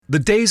The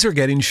days are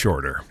getting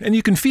shorter, and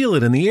you can feel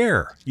it in the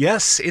air.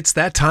 Yes, it's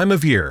that time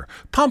of year.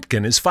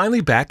 Pumpkin is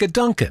finally back at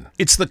Dunkin'.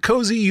 It's the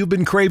cozy you've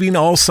been craving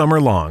all summer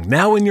long,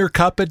 now in your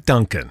cup at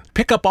Dunkin'.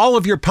 Pick up all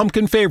of your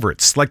pumpkin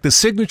favorites, like the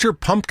signature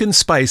pumpkin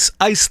spice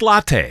iced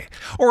latte,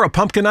 or a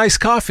pumpkin iced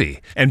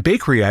coffee, and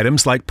bakery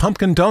items like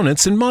pumpkin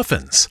donuts and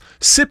muffins.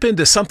 Sip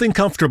into something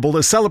comfortable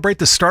to celebrate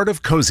the start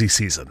of cozy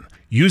season.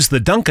 Use the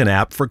Dunkin'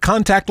 app for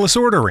contactless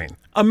ordering.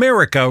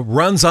 America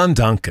runs on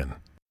Dunkin'.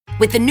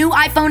 With the new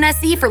iPhone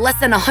SE for less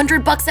than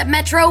 $100 at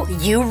Metro,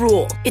 you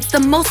rule. It's the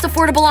most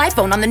affordable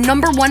iPhone on the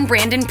 #1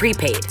 brand in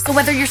prepaid. So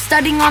whether you're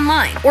studying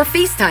online or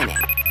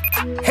FaceTiming.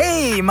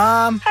 Hey,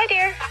 Mom. Hi,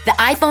 dear. The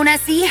iPhone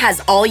SE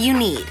has all you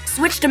need.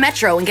 Switch to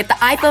Metro and get the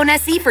iPhone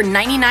SE for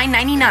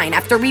 $99.99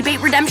 after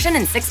rebate redemption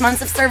and 6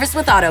 months of service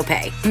with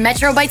AutoPay.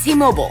 Metro by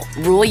T-Mobile.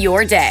 Rule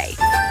your day.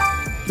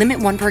 Limit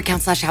 1 per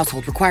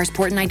account/household. Requires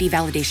port and ID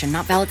validation.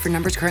 Not valid for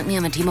numbers currently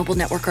on the T-Mobile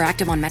network or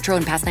active on Metro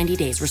in past 90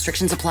 days.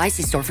 Restrictions apply.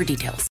 See store for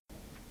details.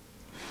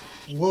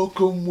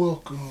 Welcome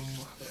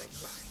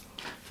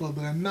for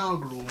the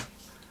inaugural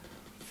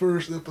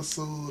first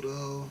episode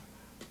of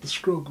the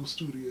Struggle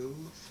Studios.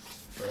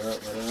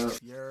 What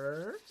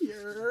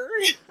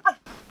up?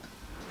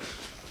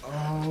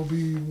 I'll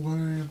be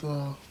one of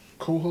the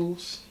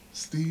co-hosts,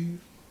 Steve.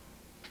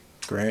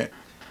 Grant.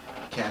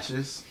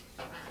 Cassius.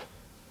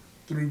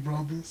 3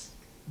 brothers.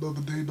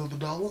 Another day, another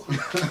dollar.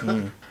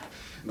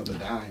 Another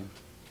dime.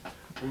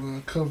 We're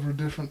going to cover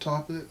different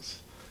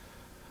topics.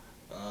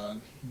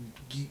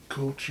 Geek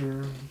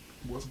culture,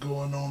 what's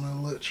going on in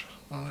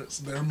electronics.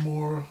 They're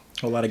more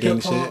Whole lot of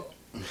gaming shit.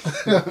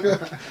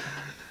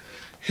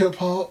 Hip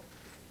hop.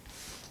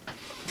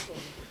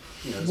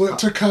 Yeah, What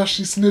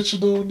Tekashi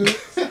snitching on this?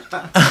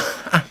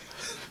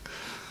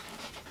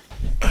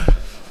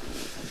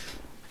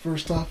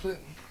 First topic.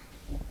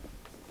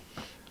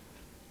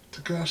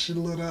 Tekashi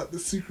let out the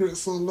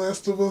secrets on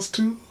Last of Us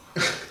 2.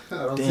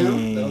 That was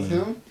him? That was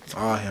him? It's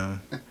all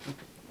him.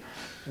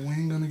 We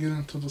ain't gonna get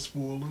into the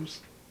spoilers,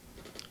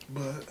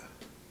 but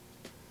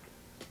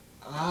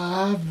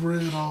I've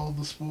read all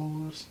the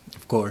spoilers.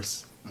 Of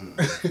course.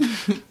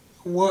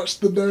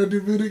 Watched the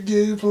 90-minute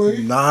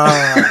gameplay.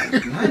 Nah.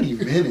 90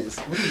 minutes?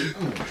 What are you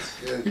doing?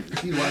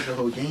 You watched the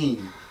whole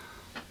game.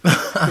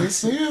 They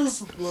say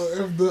it's,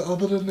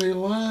 other than they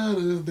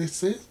lied, they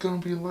say it's gonna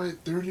be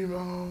like 30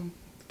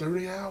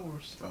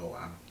 hours. Oh,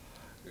 wow.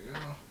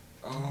 Yeah.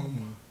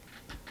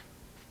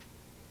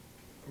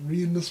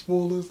 Reading the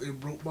spoilers, it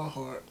broke my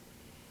heart.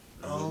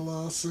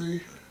 All I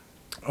say.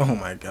 Oh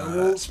my god. I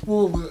won't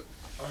spoil it.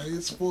 I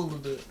ain't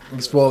spoiling it. I'm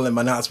spoiling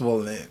by not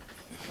spoiling it.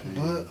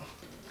 But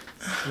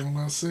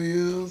what I say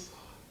is,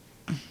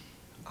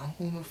 I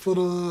want it for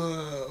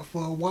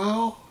a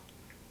while.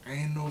 I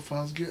ain't know if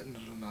I was getting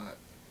it or not.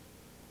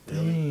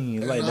 Really?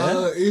 And Like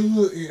that?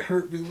 It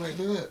hurt me like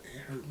that.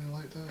 It hurt me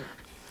like that.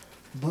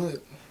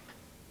 But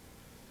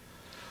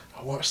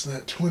I watched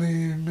that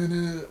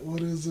 20-minute,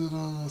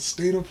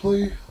 state of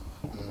play.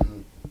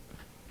 Mm-hmm.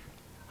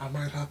 I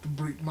might have to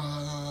break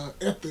my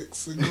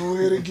ethics and go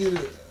ahead and get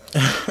it.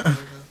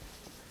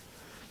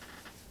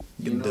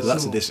 Get the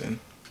deluxe edition.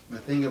 The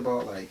thing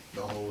about like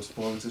the whole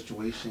spoiling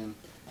situation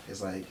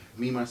is like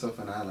me, myself,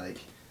 and I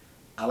like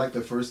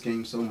the first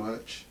game so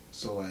much.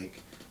 So like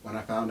when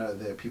I found out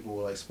that people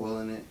were like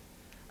spoiling it,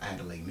 I had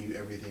to like mute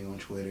everything on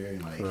Twitter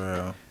and like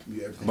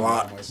mute everything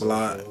on my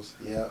socials.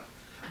 Yeah.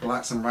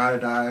 Block some ride or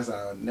dies.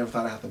 I never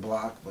thought I'd have to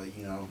block, but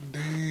you know.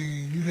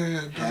 Dang, you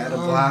had to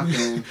block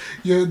them.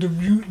 You had to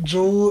mute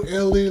Joel,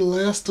 Ellie,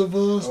 Last of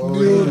Us,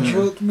 Neil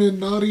Druckmann,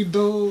 Naughty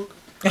Dog.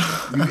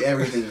 Mute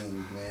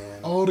everything,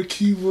 man. All the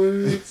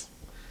keywords.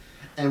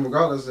 And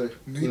regardless of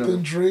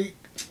Nathan Drake.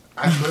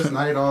 I trust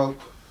Naughty Dog,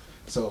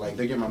 so like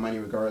they get my money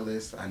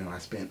regardless. I know I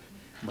spent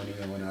money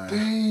on.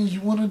 Dang,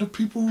 you one of the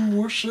people who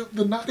worship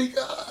the Naughty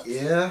Gods.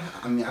 Yeah,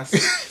 I mean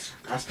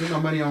I spent my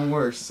money on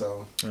worse,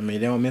 so. I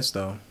mean, they don't miss,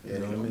 though. Yeah,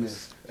 they don't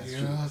miss. That's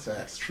true.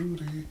 That's true.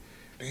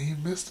 They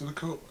ain't missed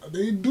it.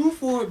 They do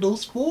for it,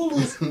 those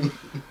spoilers.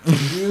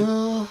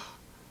 Yeah.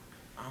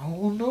 I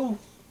don't know.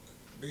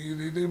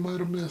 They might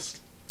have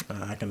missed.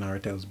 I can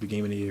already tell it's the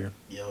beginning of the year.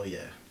 Oh,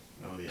 yeah.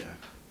 Oh, yeah.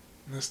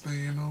 Next thing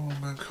you know,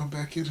 I'm going to come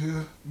back in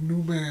here,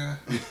 new man.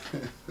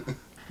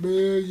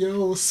 Man,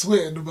 y'all was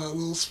sweating about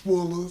those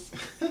spoilers.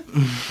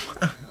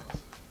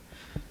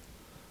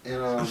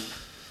 And,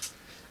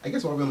 I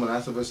guess while we're on the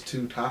Last of Us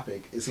 2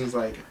 topic, it seems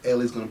like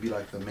Ellie's going to be,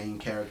 like, the main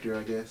character,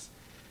 I guess.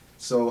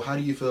 So how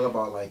do you feel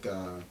about, like,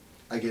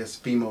 I guess,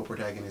 female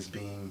protagonists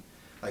being,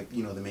 like,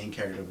 the main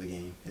character of the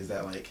game? Is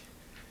that, like,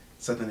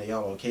 something that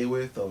y'all are okay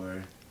with,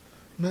 or?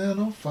 Man,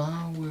 I'm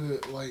fine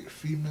with, like,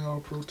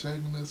 female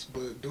protagonists,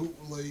 but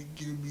don't, like,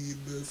 give me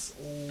this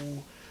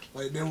old,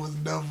 like, there was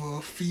never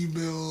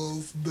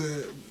females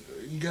that,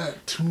 you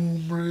got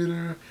Tomb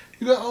Raider,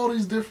 you got all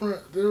these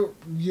different,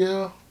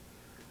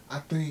 I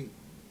think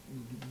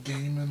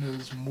gaming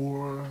is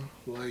more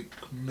like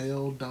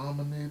male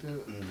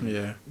dominated. Mm-hmm.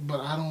 Yeah.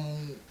 But I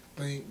don't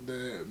think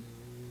that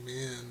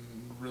men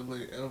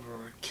really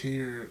ever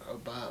cared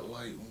about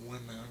like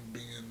women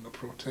being the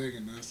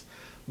protagonist.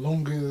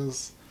 Long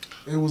as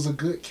it was a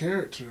good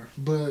character,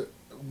 but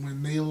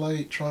when they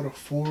like try to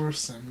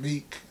force and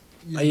make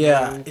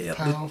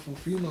powerful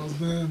females,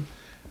 then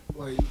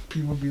like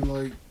people be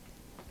like,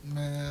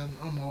 man,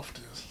 I'm off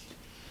this.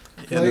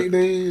 Yeah,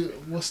 like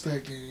what's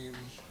that game?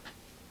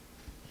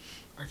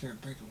 I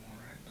can't think of one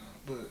right now,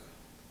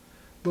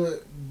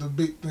 but the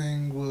big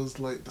thing was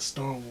like the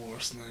Star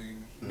Wars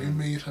thing. They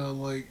made her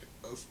like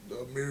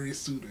a Mary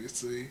Sue, they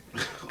say,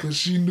 because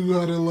she knew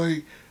how to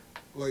like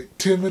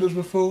 10 minutes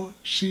before,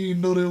 she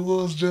didn't know there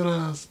was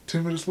Jedis.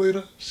 10 minutes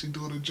later, she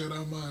doing a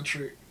Jedi mind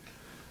trick.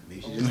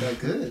 Maybe she just got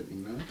good, you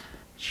know?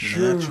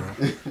 Sure.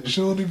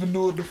 She don't even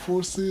know what the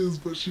Force is,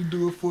 but she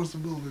doing Force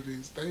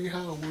abilities. That ain't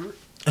how it work.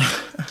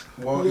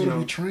 Well, you gotta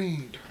be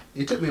trained.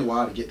 It took me a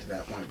while to get to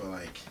that point, but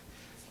like,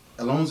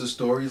 as long as the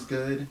story's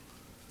good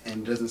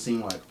and doesn't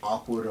seem like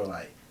awkward or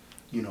like,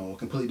 you know, a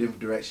completely different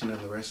direction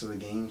than the rest of the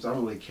games, I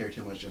don't really care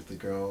too much if the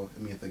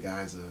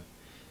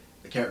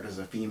character's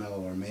a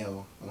female or a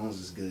male, as long as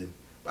it's good.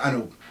 But I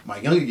know my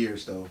younger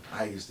years though,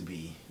 I used to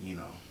be, you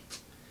know,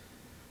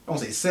 I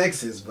won't say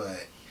sexist,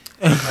 but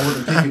I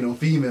wasn't picking no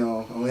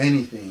female or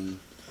anything.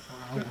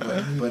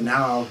 But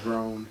now I've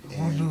grown. I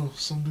don't know.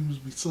 Some dudes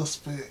be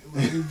suspect.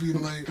 Like, it'd be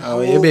like,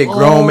 it'd be a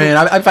grown man.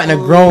 I fighting a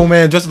grown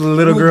man, just a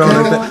little girl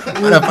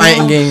in a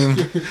fighting game.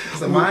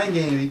 It's a mind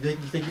game. You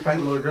think you fight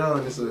a little girl,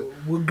 and it's a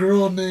what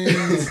girl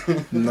names?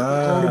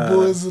 Nah. All the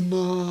boys in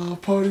the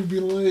party be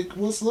like,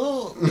 "What's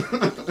up?"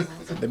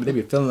 They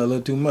be feeling a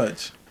little too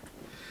much.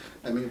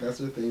 I mean, that's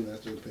your thing.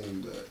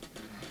 But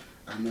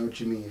I know what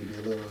you mean. It'd be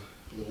a little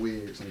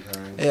weird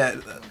sometimes.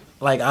 Yeah,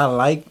 like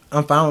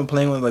I'm fine with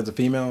playing with like the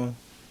female.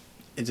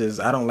 It just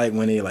I don't like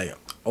when they like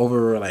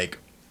over like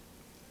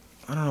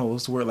I don't know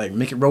what's the word, like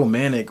make it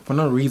romantic for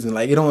no reason.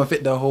 Like it don't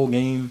fit the whole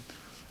game.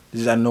 It's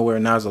just out of nowhere.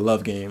 Now it's a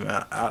love game.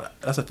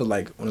 That's I feel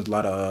like when there's a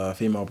lot of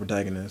female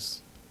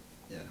protagonists.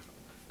 Yeah,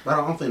 but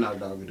I don't think Naughty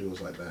Dog would do us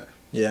like that.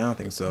 Yeah, I don't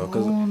think so.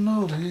 Oh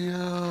no,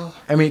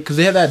 I mean, because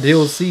they had that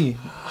DLC.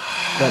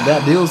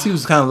 That DLC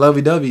was kind of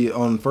lovey-dovey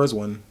on the first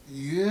one.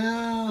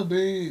 Yeah,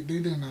 they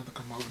didn't have to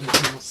come out with that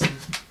DLC.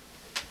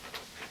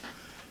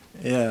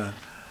 Yeah.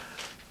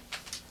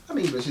 I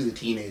mean, but she's a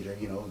teenager,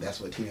 you know, that's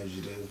what teenagers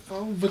do.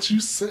 Oh, but you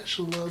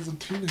sexualizing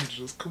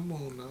teenagers. Come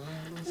on now.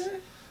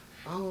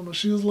 I don't know.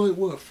 She was like,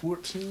 what,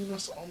 14 or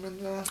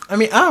something now? I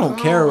mean, I don't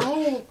care.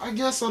 I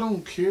guess I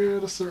don't care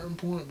at a certain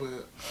point,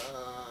 but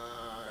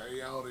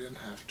y'all didn't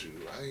have to.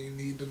 I ain't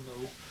need to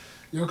know.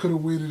 Y'all could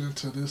have waited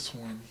until this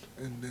one,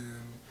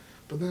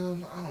 but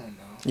then, I don't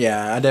know.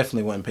 Yeah, I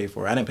definitely wouldn't pay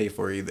for it. I didn't pay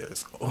for it either.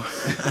 So.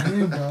 I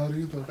ain't bad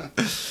either.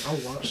 I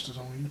watched it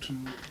on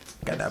YouTube.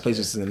 Got that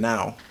PlayStation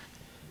Now.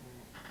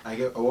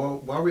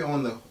 While we're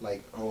on the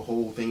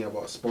whole thing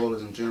about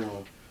spoilers in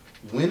general,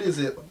 when is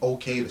it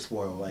okay to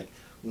spoil? Like,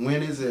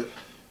 when is it?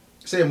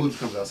 Say a movie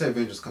comes out. Say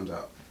Avengers comes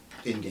out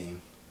in game.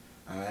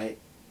 All right.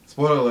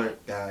 Spoiler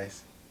alert,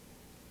 guys.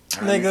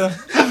 Nigga.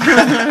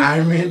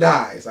 Iron Man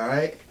dies. All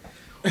right.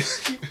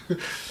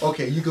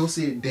 Okay, you go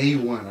see it day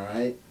one. All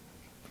right.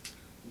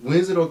 When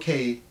is it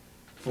okay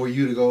for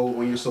you to go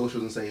on your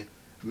socials and say,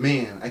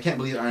 "Man, I can't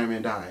believe Iron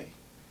Man died"?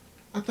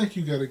 I think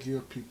you gotta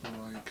give people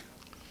like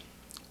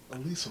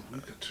at least a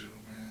week or two,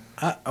 man.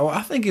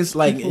 I think it's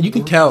like you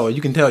can tell.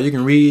 You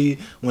can read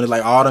when it's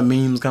like all the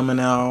memes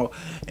coming out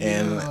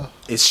and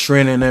it's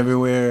trending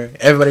everywhere.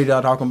 Everybody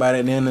talking about it.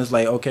 And then it's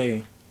like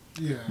okay.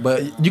 Yeah.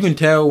 But you can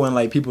tell when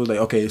like people like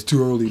okay, it's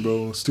too early,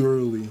 bro. It's too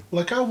early.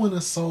 Like I went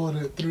and saw it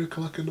at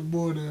 3:00 in the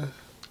morning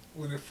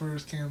when it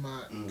first came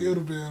out. It would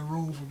have been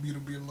room for me to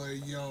be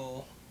like,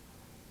 yo,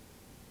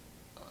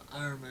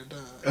 Iron Man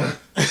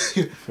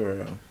died. For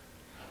real.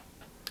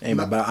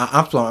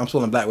 I'm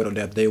spoiling Black Widow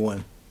death day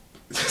one.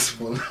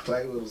 Spoiling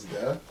Black Widow's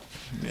death?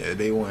 Yeah,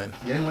 day one.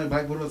 You didn't like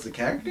Black Widow as a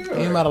character?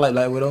 Ain't about to like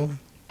Black Widow.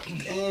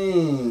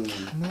 Dang.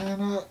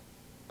 Man,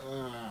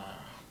 I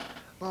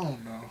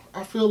don't know.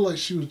 I feel like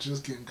she was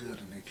just getting good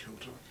and they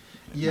killed her.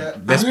 Yeah.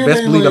 Best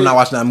believe I'm not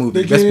watching that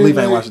movie. Best believe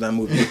I ain't watching that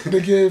movie.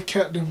 They gave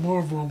Captain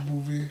Marvel a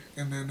movie,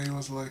 and then they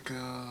was like,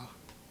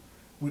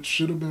 which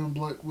should have been a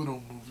Black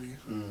Widow movie.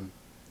 And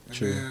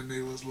True. then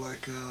they was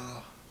like,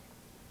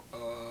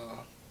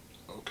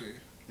 okay,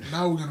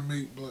 now we're gonna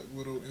make Black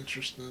Widow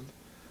interesting.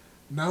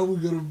 Now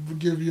we're gonna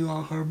give you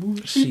all her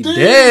movie. She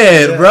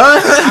dead, bro.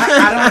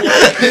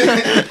 I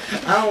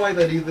don't like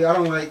that either. I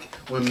don't like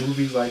when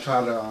movies like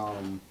try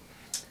to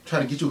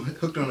get you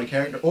hooked on a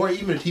character, or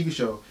even a TV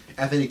show.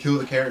 After they kill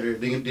the character,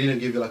 they didn't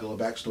give you like a little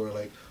backstory,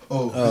 like,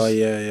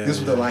 this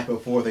was their life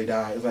before they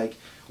died. It's like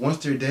once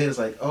they're dead, it's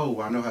like,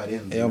 oh, I know how it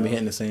ends. They all be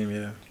hitting the same,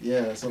 yeah.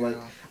 Yeah, so like,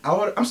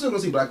 I'm still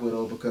gonna see Black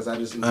Widow because I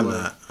just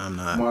enjoy I'm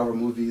not Marvel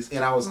movies,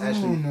 and I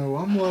don't know.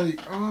 I'm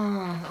like,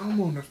 I'm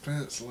on the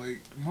fence.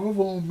 Like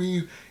Marvel don't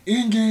mean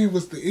Endgame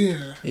was the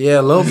end.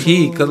 Yeah, low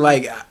key, cause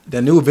like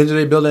the new Avengers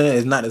they building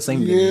is not the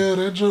same. Yeah,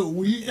 that joke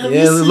weak.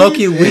 Yeah, low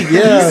key weak.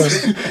 Yeah.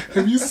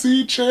 Have you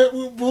seen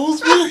Chadwick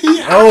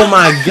Boseman? Oh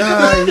my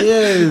God,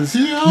 yes.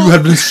 You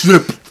have been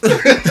stripped.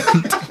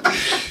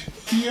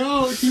 He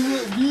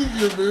went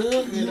vegan,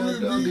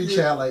 man. Don't do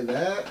Chad like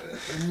that.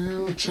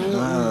 Yeah, Chad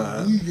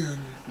went vegan.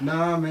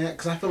 Nah, man,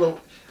 because I feel like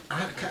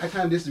I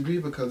kind of disagree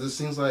because it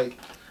seems like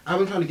I've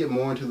been trying to get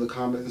more into the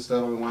comics and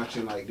stuff. I've been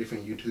watching like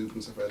different YouTube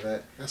and stuff like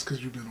that. That's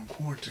because you've been on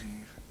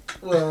quarantine.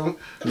 Well,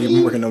 You've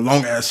been working them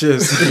long ass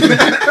shifts.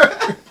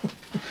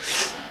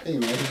 hey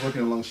man, he's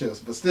working long shifts,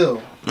 but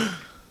still,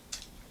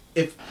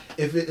 if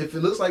it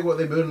looks like what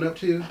they're building up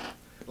to,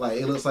 like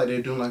it looks like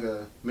they're doing like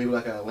maybe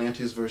like a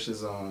Atlantis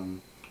versus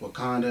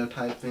Wakanda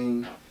type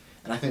thing,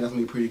 and I think that's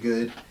gonna be pretty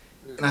good.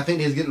 And I think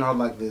they're getting all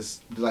like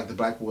this, like the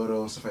Black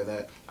Widow and stuff like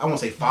that. I won't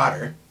say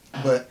fodder,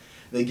 but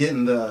they're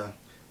getting the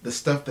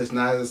stuff that's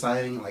not as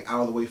exciting like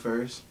out of the way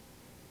first,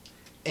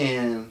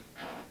 and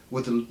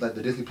with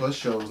the Disney Plus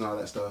shows and all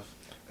that stuff.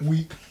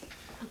 Weak.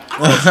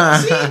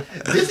 See,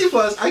 Disney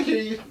Plus, I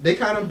hear you. They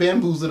kind of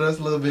bamboozled us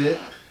a little bit.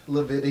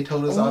 They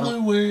told us The all.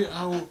 only way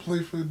I would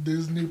play for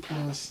Disney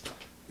Plus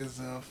is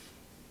if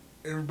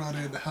everybody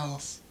in the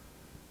house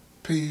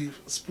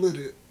split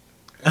it.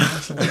 And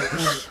that's like,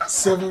 what,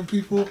 7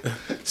 people?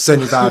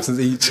 75 cents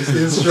each. This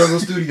is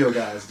Struggle Studio,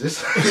 guys. The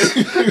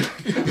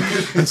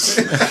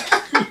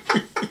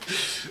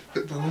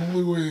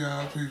only way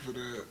I pay for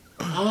that.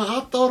 I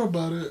thought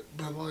about it,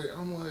 but like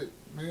I'm like,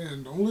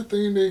 man, the only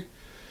thing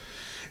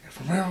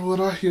from what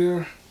I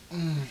hear,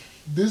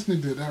 Disney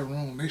did that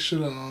wrong. They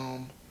should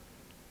have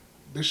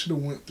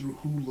went through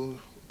Hulu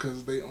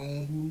because they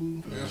own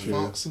Hulu and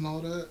Fox and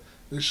all that.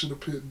 They should have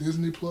put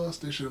Disney Plus.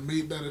 They should have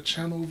made that a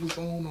channel of its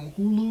own on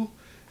Hulu,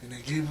 and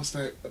they gave us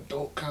that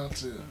adult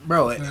content.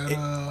 Bro,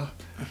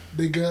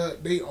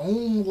 they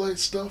own like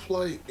stuff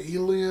like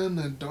Alien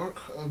and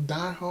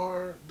Die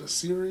Hard, the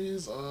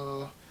series.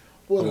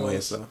 What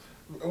else? Stuff.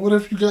 What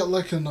if you got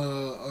like an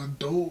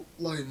adult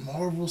like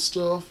Marvel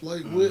stuff?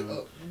 Like,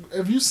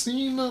 have you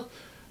seen the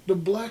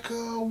Black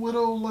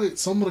Widow? Like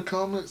some of the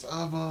comics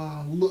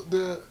I've looked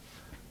at,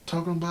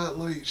 talking about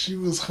like she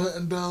was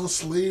hunting down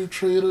slave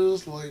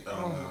traders, like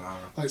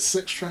like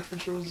sex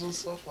traffickers and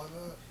stuff like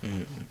that.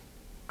 Mm-hmm.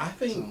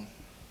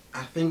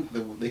 I think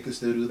that they could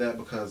still do that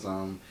because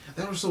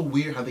that was so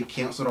weird how they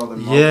canceled all the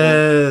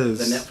Marvel,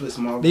 the Netflix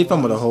Marvel. They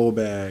fumbled the whole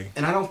bag.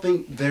 And I don't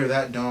think they're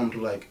that dumb to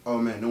like, oh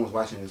man, no one's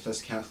watching this,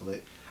 let's cancel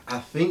it. I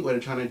think what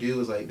they're trying to do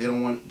is like they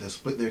don't want to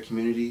split their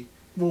community.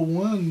 Well,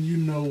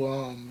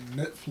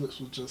 Netflix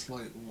was just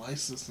like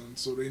licensing,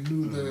 so they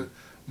knew that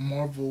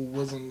Marvel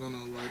wasn't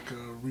gonna like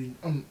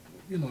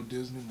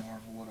Disney,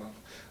 Marvel, whatever.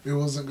 They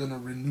wasn't gonna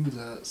renew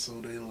that,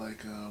 so they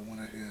like went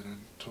ahead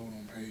and told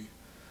them, hey,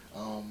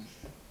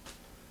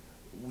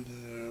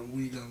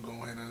 we gonna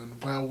go ahead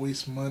and why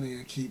waste money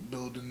and keep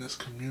building this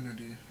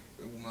community?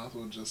 We might as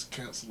well just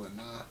cancel it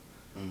now,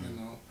 you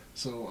know.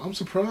 So I'm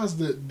surprised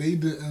that they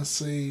didn't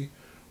say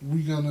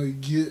we gonna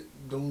get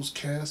those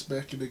casts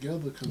back together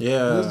because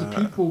there's the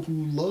people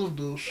who love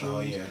those shows.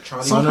 Oh yeah,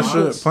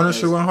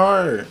 Punisher went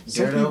hard.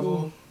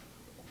 Daredevil.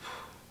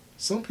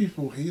 Some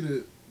people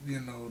hated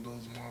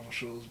those Marvel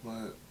shows,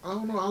 but I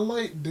don't know. I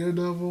liked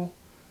Daredevil.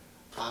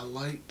 I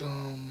liked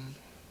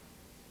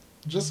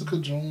Jessica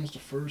Jones. The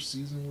first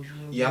season was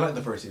really good. I like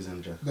the first season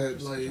of Jessica.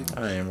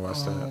 I ain't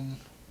watched that.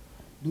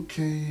 Luke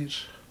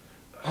Cage,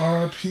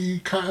 R.I.P.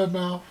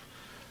 Cottonmouth.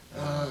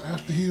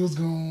 After he was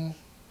gone,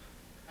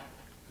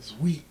 it's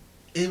weak.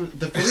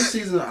 The first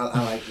season I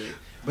liked it,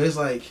 but it's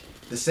like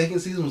the second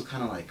season was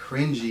kind of like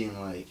cringy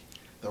and like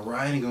the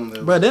writing on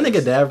the. But then they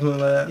get dabbed from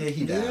that. Yeah,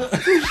 he dabbed.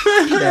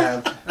 He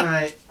dabbed. All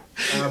right,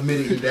 I admit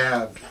it, he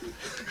dabbed.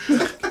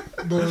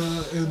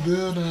 And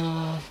then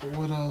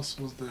what else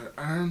was there?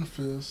 Iron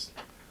Fist.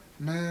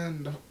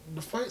 Man,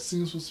 the fight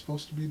scenes was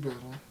supposed to be better.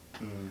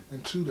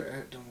 And 2, the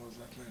acting was,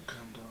 I think,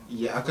 kind of.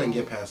 Yeah, I couldn't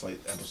get past like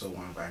episode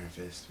 1 of Iron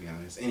Fist, to be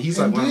honest. And he's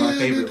like one of my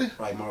favorite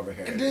like Marvel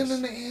characters. And then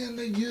in the end,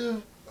 they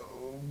give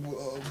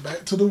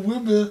back to the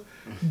women,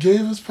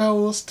 gave his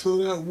powers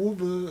to that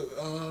woman,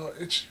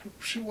 and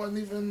she wasn't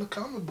even in the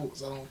comic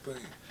books. I don't think.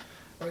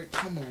 Like,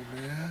 come on,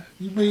 man,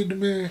 you made the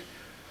man.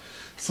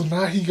 So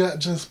now he got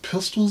just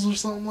pistols or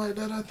something like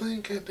that. I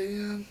think at the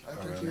end. I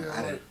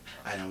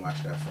didn't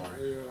watch that far.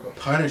 Yeah. But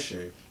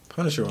Punisher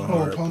went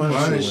hard.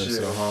 Punisher went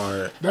so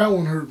hard. That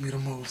one hurt me the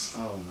most.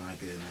 Oh my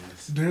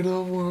goodness.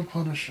 Daredevil and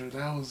Punisher.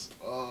 That was,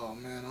 oh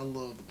man, I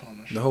love the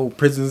Punisher. The whole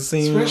prison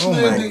scene.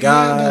 Especially oh my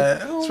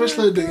god.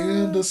 Especially at the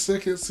end of the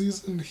second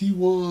season, he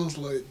was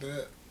like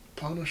that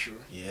Punisher.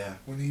 Yeah.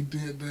 When he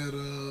did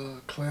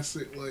that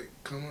classic like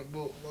comic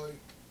book like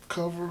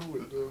cover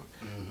with the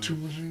 2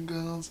 machine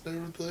guns and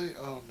everything.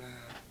 Oh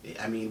man.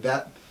 I mean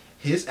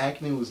his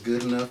acting was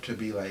good enough to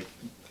be like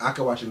I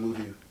could watch a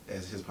movie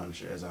as his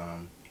Punisher as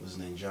what's his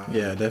name, John?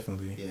 Yeah,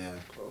 definitely. Yeah.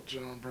 Oh,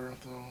 John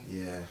Bernthal.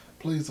 Yeah.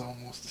 Plays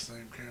almost the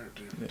same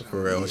character. Yeah,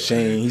 for real. Yeah.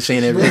 Shane. He's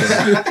Shane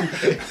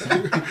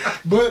everything.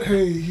 But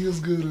hey, he was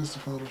good as the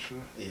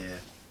Punisher. Yeah.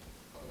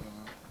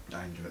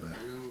 I enjoyed that.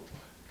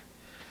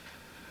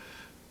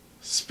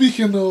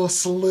 Speaking of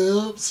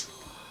celebs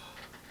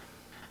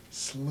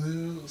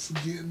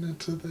getting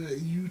into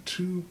that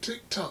YouTube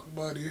TikTok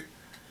buddy.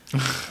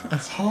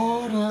 It's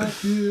hard out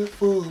here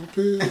for a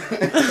pill.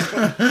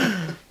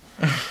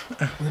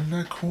 When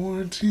that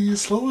quarantine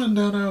slowing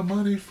down our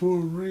money for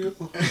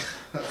real.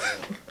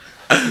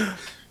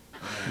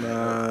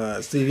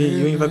 Steve,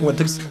 you ain't fucking with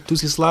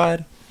Toosie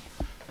Slide?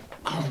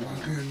 Oh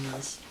my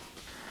goodness.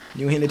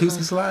 You ain't hitting the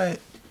Toosie Slide?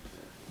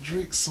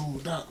 Drake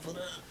sold out for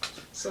that.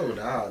 Sold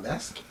out.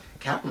 That's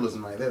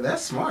capitalism right there.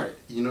 That's smart.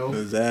 You know,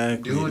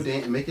 Exactly. do a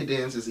dance, make a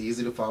dance. It's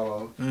easy to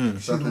follow.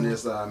 Something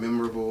that's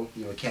memorable.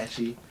 You know,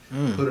 catchy.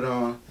 Put it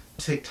on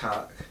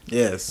TikTok.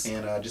 Yes.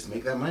 And just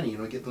make that money. You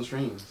know, get those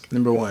streams.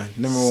 Number one.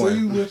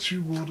 Say what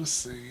you want to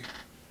say.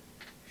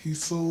 He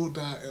sold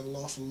out and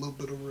lost a little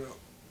bit of rep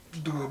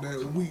doing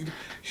that week.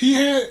 He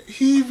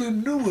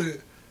even knew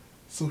it.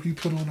 So he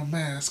put on a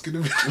mask and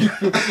everything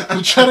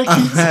to try to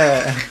keep.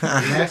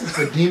 Mask is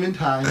for demon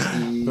times,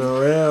 Steve.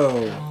 For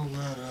real. Oh,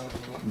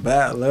 whatever.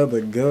 Bad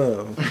leather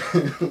glove.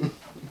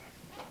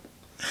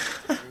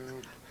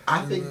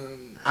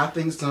 I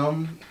think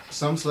some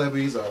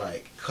celebrities are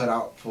like cut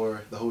out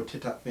for the whole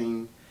TikTok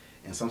thing,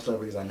 and some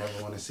celebrities I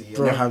never want to see.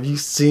 Bro, have you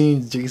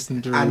seen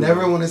Jason Derulo? I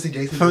never want to see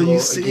Jason Derulo Have you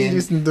seen again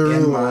Jason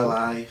Derulo? in my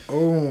life.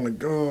 Oh my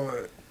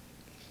god.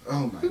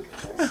 Oh my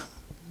god.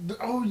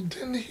 Oh,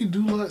 didn't he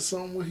do like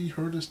something where he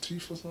hurt his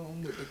teeth or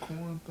something with the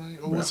corn thing?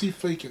 Or was he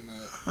faking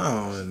that? I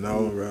don't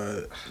know,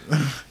 bro.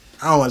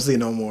 I don't want to see it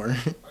no more.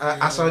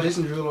 I saw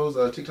Jason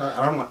Derulo's TikTok.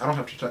 I don't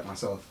have TikTok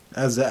myself.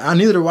 I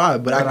neither do I,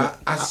 but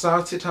I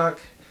saw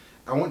TikTok.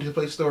 I went to the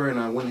Play Store and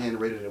I went ahead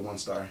and rated it 1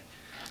 star.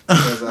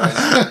 Because I'm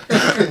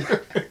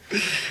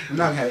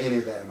not gonna have any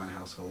of that in my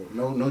household.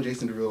 No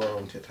Jason Derulo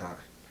on TikTok.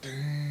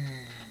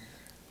 Dang.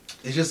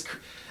 It's just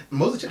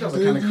most of the TikToks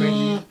are kind of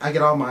cringy. I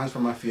get all mine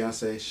from my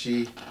fiance.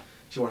 She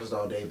watches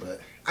all day,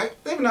 but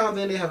every now and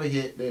then they have a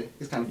hit.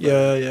 It's kind of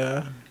funny.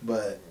 Yeah.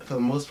 But for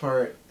the most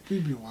part, He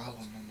be wildin'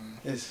 on that.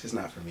 it's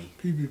not for me.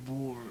 He be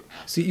bored.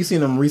 See, you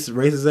seen them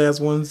racist ass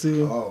ones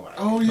too?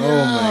 Oh yeah.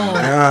 Oh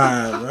my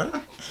god,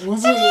 bro.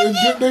 Was it?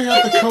 Didn't they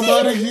have to come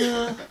out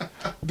again?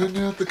 Didn't they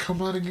have to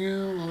come out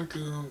again? Like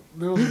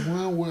there was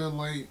one where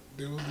like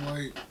there was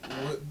like,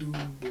 what do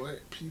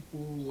black people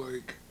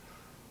like?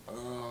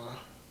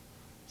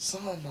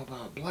 Something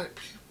about black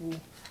people.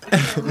 I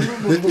can't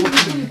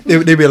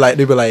remember. They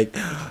be like,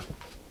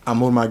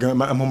 I'm on my gun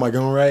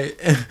right,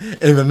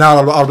 and then now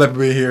all black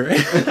people here.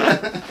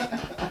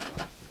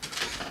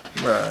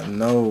 Bruh,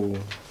 no.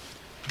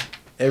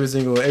 Every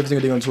single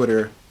day on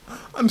Twitter,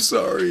 I'm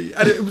sorry,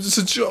 it was just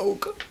a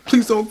joke.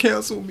 Please don't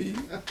cancel me.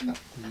 Yeah,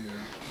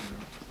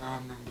 I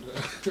remember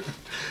that.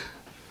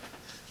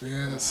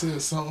 Yeah, it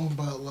said something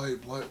about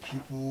like black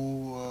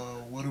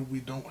people, what do we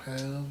don't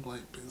have,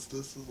 like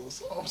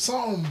businesses or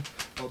something,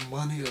 or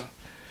money, or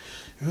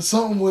it was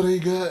something where they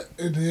got,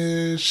 and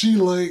then she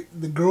like,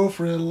 the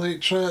girlfriend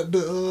like tried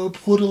to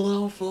put it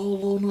off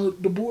all on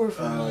the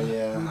boyfriend. Oh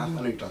yeah, I know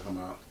what you're talking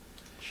about.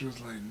 She was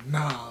like,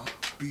 nah,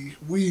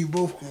 we ain't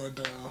both going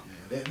down.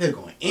 Yeah, they're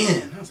going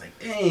in. I was like,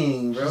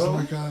 dang,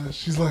 bro.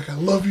 She's like, I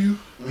love you.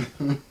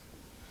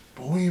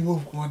 But we ain't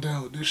both going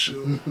down with this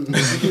show.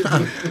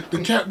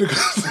 The captain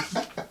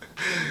goes,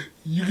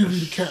 you give me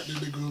the captain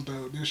that goes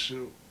down with this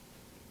show.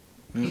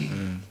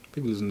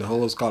 People losing the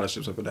whole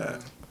scholarships over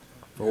that.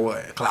 For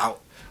what?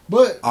 Clout.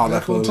 But All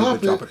back that on for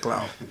topic, dropping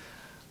clout.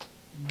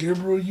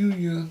 Gabrielle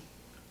Union,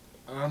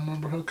 I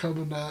remember her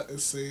coming out and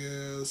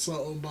saying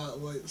something about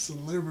like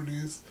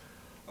celebrities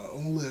are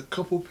only a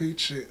couple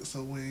paychecks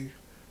away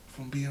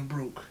from being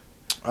broke.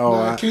 Oh,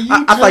 now, I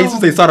thought you used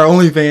to say start our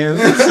OnlyFans.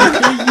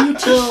 Can you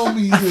tell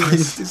me I used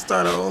this? to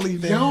start our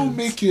OnlyFans. Y'all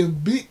making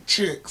big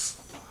checks.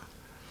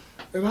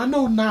 And I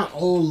know not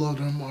all of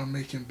them are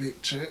making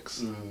big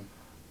checks.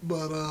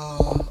 But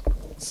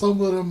some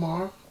of them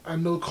are. I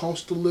know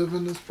cost of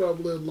living is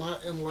probably a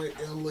lot in like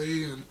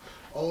LA and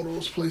all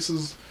those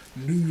places,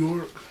 New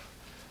York,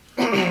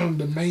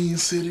 the main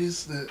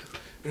cities that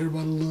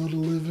everybody love to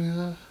live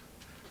in.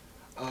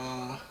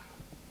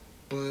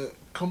 But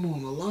come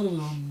on, a lot of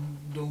them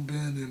don't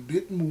been in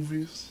big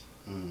movies.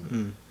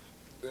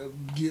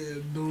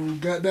 Get no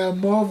goddamn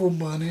Marvel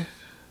money.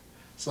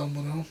 Some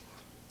of them.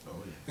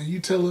 Oh yeah. And you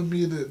telling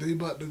me that they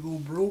about to go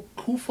broke?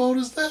 Who fault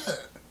is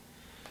that?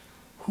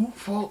 Who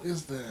fault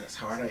is that? It's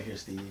hard out here,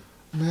 Steve.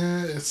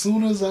 Man, as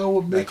soon as I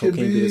would make it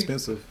cocaine be big,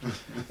 expensive.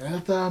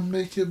 after I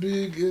make it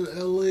big in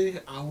LA,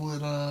 I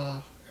would,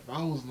 if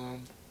I was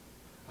them,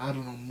 I'd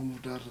have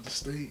moved out of the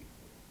state.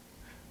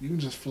 You can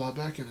just fly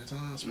back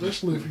anytime,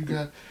 especially if you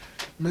got,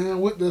 man,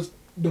 what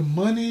the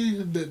money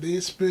that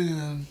they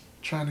spend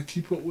trying to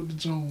keep up with the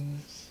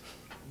Jones,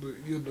 but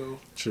you know.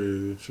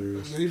 True.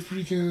 They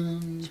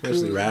freaking Especially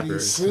could be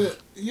rappers. set.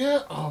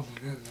 Yeah. Oh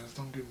my goodness!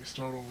 Don't get me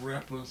started on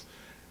rappers.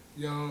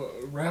 Y'all,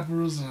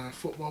 rappers and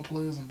football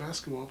players and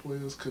basketball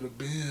players could have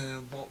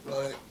been bought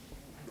like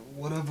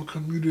whatever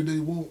community they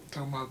want.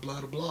 Talking about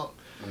blah blah.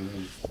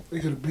 They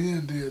could have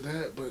been did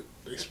that, but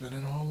they spend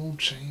it all on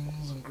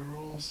chains and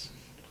girls,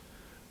 and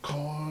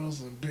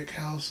cars and big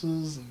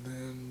houses, and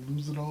then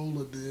lose it all.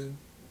 And then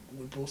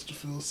we're supposed to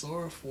feel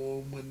sorry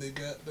for them when they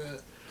got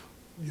that,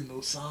 you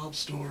know, sob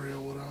story or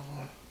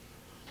whatever.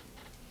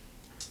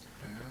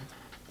 Yeah.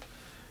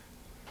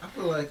 I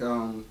feel like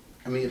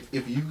I mean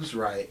if used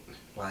right,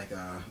 like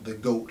the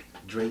GOAT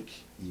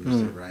Drake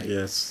used it right.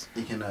 Yes.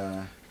 He can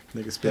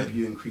help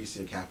you increase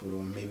your capital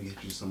and maybe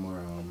get you some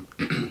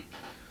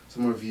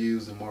more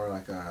views and more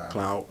like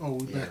clout. Oh,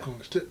 we back on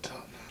the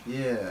TikTok now.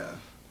 Yeah,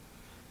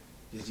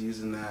 just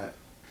using that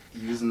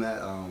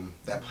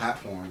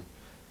platform.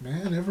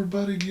 Man,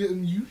 everybody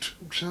getting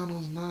YouTube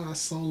channels now. I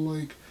saw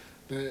like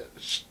that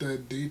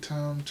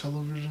daytime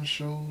television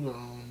show,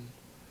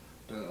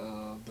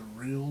 the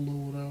Real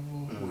or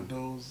whatever, with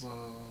those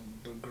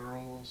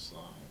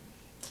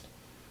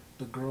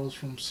the girls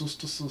from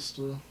Sister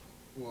Sister.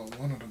 Well,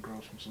 one of the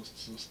girls from Sister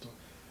Sister.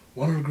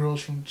 One of the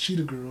girls from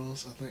Cheetah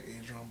Girls, I think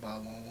Adrian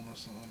Balon or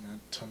something, and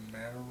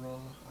Tamara,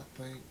 I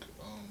think.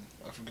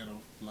 I forget her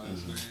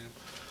last name.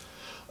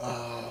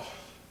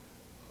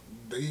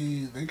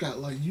 They got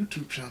like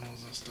YouTube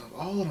channels and stuff.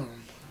 All of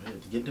them.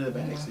 Get to the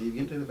bag. So you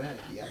get to the bag.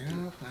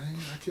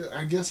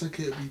 I guess I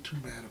can't be too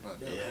mad about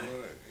that.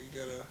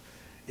 Yeah.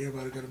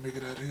 Everybody gotta make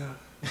it out here.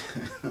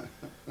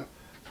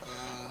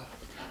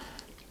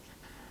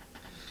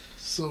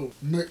 So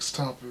next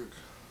topic.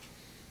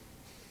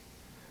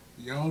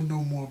 Y'all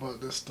know more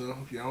about this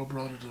stuff. Y'all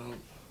brought it up.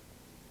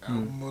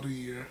 Album of the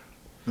year.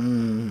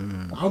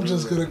 I'm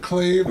just gonna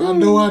claim. I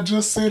know I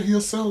just said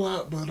he'll sell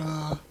out, but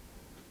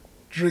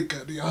Drake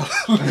got the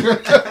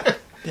album.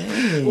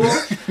 Dang.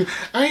 Well,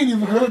 I ain't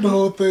even heard the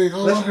whole thing.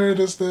 All I heard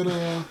is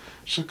that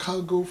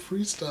Chicago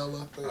freestyle.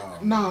 I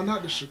think. No,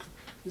 not the Chicago.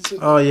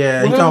 Oh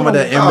yeah, you talking about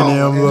that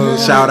Eminem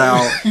shout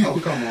out? Oh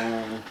come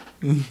on.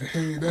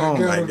 Hey, that got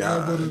a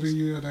album of the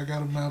year. That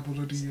got a album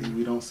of the year.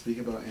 We don't speak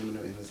about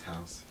Eminem in this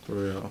house. For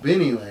real. But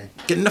anyway.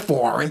 Get in the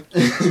foreign.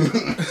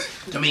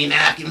 I mean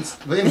napkins.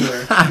 But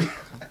anyway.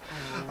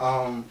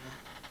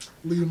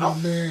 Leave my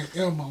man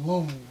M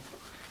alone.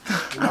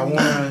 I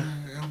wanna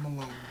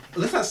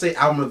let's not say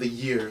album of the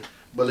year,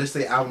 but let's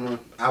say album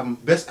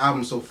best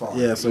album so far.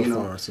 Yeah, so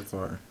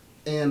far.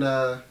 And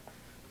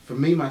for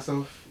me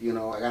myself,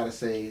 I gotta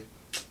say,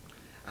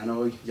 I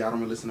know y'all don't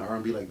really listen to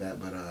R&B like that,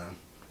 but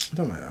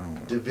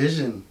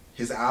Division,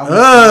 his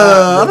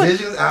album,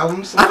 Division's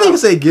album. I think you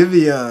say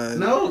Giveon.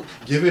 No,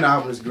 Giveon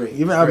album is great.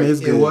 Giveon album is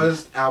good. It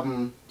was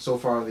album so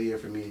far of the year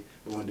for me,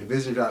 but when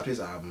Division dropped his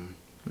album,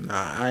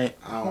 I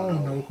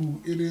don't know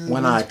who it is.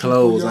 When I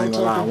close, I ain't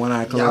gonna lie. When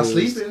I close, y'all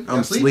sleeping?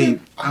 I'm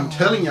sleep. I'm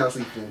telling y'all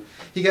sleeping.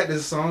 He got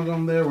this song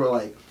on there where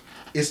like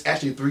it's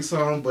actually 3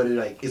 songs, but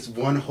it's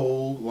one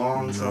whole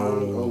long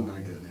song. Oh my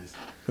goodness.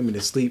 Put me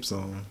to sleep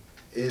song.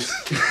 It's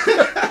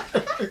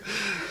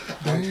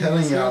I'm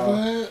telling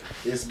y'all,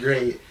 it's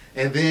great.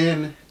 And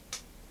then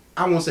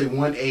I won't say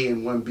 1A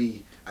and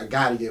 1B. I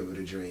gotta give it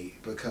to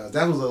Drake because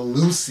that was a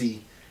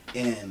Lucy,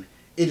 and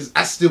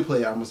I still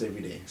play it almost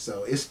every day.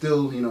 So it's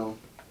still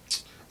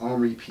on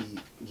repeat,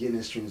 getting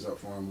his streams up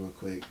for him real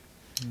quick.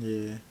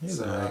 Yeah,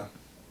 so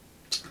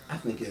I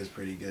think it is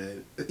pretty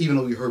good. Even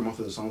though we heard most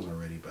of the songs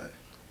already, but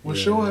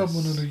what's your album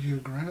of the year,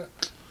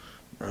 Grant?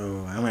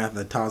 Bro, I'm gonna have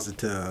to toss it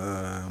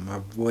to my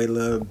boy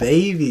Lil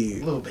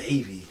Baby. Lil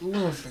Baby.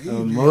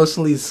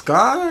 Emotionally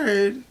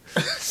Scarred.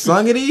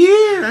 Song of the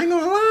year. I ain't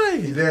gonna lie.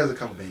 There's a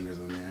couple bangers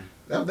on there.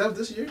 That was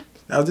this year?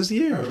 That was this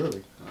year. Oh,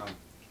 really? Oh.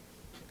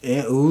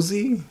 And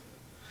Uzi.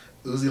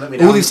 Uzi Let Me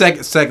Down.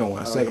 Uzi second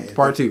one. Second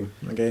part 2.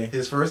 Okay.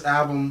 His first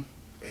album.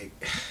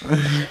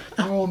 I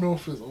don't know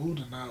if it's old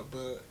or not,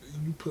 but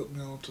you put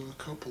me onto a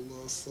couple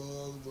of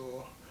songs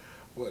or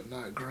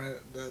whatnot, Grant,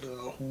 that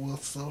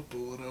What's Up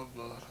or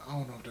whatever. I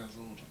don't know if that's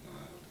old or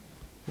not.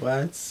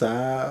 What's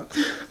up?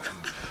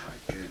 Oh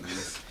my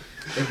goodness.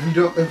 If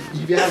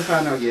you haven't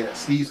found out yet,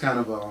 Steve's kind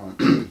of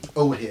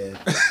old head.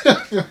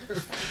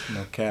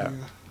 No cap.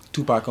 Yeah.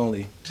 Tupac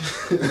only.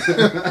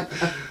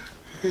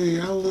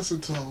 Hey, I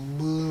listened to a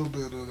little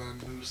bit of that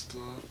new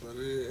stuff, but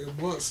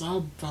once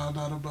I found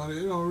out about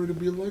it already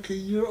be like a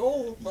year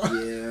old.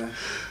 Yeah.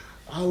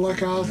 I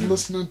was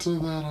listening to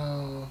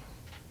that,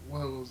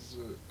 what was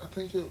it? I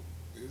think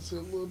is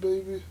it Lil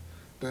Baby?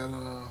 That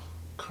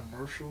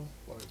commercial.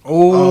 Like,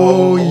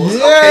 oh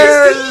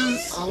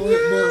yes! I like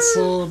that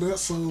song. That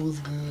song was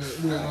good.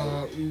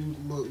 Yeah,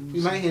 we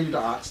might hand you the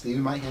aux, Steve.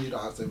 We might hand you the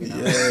aux every now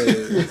and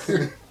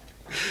then.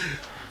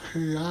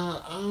 Hey,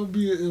 I'll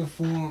be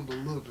informed a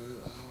little bit.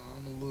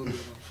 I'm a little bit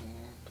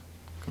informed.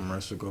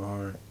 Commercial go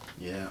hard.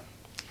 Yeah.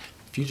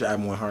 Future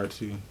album went hard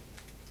too.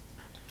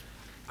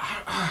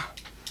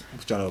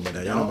 What y'all know about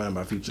that? Y'all know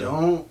about Future?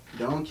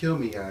 Don't kill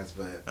me, guys,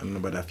 but I don't know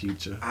about that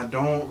Future. I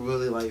don't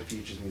really like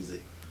Future's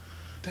music.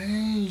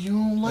 Dang, you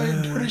don't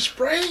like Dirty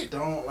Sprite?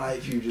 Don't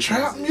like Future's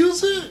trap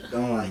music?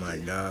 Don't like my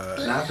it. God.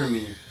 Not for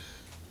me.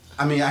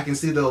 I mean, I can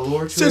see the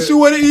allure to Since it. you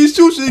want to eat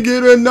sushi,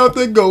 get enough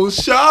to go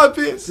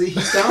shopping. See, he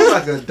sounds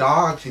like a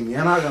dog to me.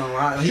 I'm not gonna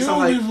lie. He sounds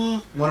like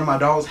one of my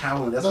dogs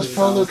howling. That's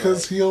probably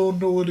because he don't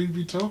know what he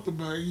be talking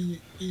about.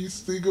 He's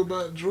thinking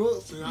about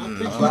drugs. And I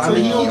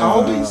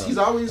think he's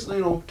always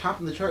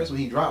topping the charts when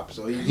he drops.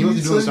 So he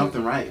must be doing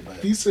something right. But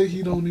he said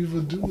he don't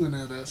even do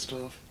any of that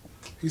stuff.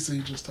 He said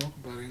he just talk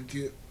about it and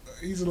get.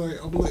 He's like,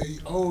 I'm like,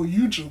 oh,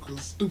 you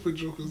jokers, stupid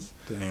jokers,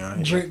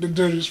 drink the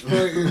Dirty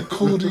Sprite and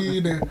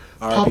codeine and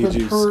popping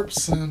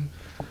perps and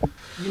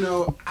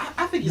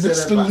I think he mix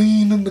said the that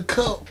lean in the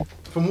cup.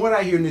 from what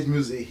I hear in his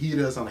music, he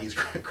does sound like he's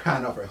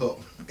crying out for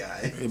help,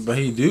 guy. But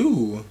he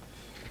do.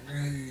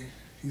 Hey,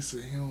 he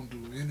said he don't do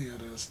any of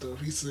that stuff.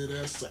 He said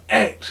that's an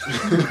act.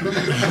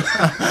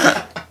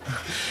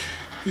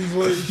 He's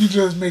like, he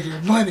just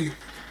making money.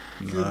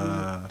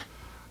 Nah.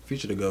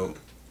 Future the GOAT.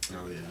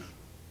 Oh yeah.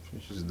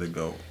 Future's the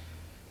GOAT.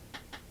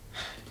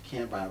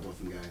 Can't vibe with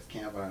him, guys.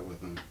 Can't vibe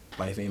with him.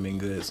 Life ain't been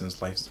good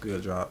since Life's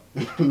Good dropped.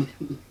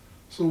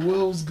 So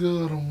what was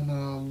good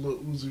on Lil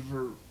Uzi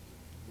Vert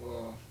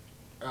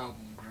album,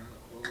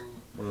 Grant?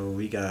 Well,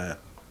 we got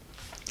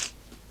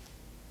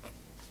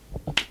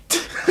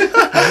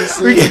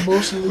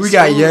we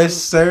got Yes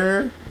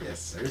Sir.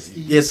 Yes, Sirski.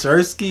 Yes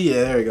Sirski. Yeah,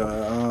 there we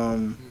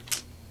go.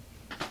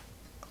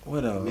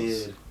 What else?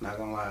 Mid, not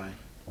gonna lie.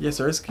 Yes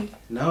Sirski.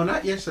 No,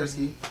 not Yes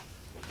Sirski.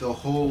 The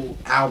whole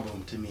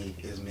album to me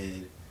is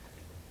mid.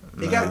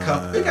 It got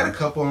a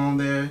couple on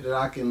there that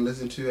I can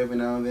listen to every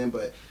now and then,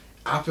 but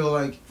I feel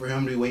like for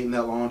him to be waiting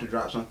that long to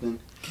drop something,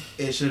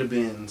 it should have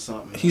been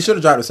something. He should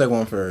have dropped the second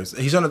one first.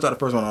 He shouldn't have dropped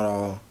the first one at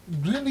all.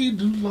 Didn't he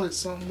do like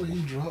something where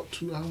he dropped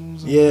 2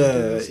 albums?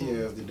 Yeah.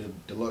 Yeah, the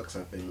deluxe,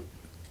 I think.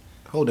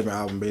 Whole different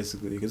album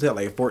basically, because he had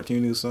like 14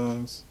 new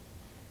songs.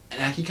 And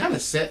like, he kind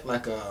of set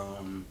like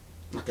a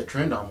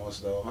trend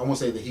almost though. I won't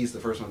say that he's the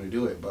first one to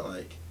do it, but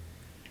like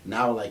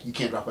now like you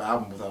can't drop an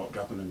album without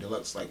dropping a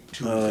deluxe like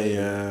 2 Oh weeks later.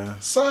 yeah.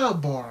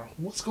 Sidebar: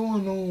 what's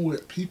going on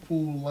with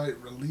people like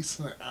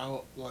releasing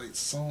out like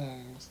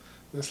songs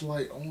that's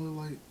like only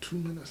like 2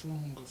 minutes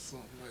long or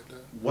something like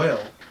that?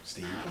 Well,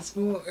 Steve, What's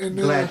going on? And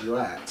then, glad you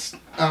asked.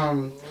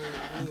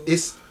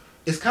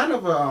 It's kind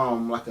of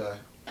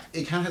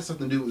it kind of has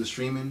something to do with the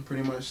streaming,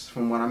 pretty much,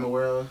 from what I'm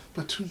aware of.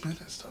 but 2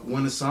 minutes though.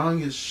 When the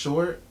song is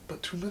short,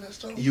 But 2 minutes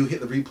though. you hit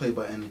the replay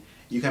button.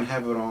 You can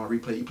have it on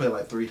replay. You play it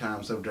like 3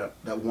 times, so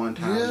that one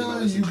time. Yeah,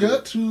 listen you to got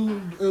it.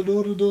 to in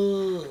order to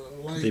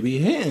like They be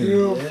hitting.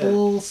 hear a Yeah.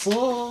 full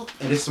song.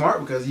 And it's smart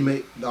because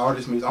the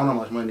artist makes, I don't know how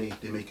much money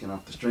they're making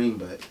off the stream,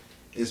 but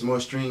it's more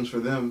streams for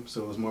them,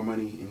 so it's more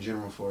money in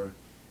general for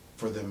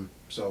them.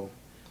 So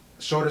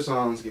shorter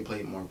songs get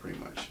played more, pretty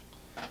much.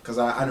 Because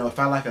I know if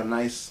I like a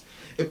nice,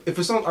 if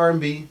it's on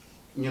R&B,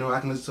 you know, I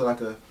can listen to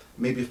like a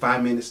maybe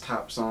 5 minutes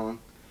top song.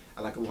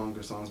 I like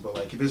longer songs, but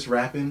like if it's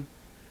rapping,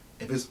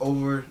 if it's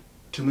over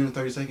 2 minutes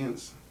 30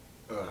 seconds,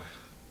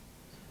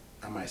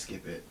 I might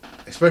skip it.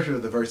 Especially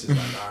if the verse is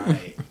like, all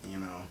right, you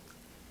know.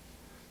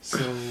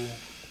 So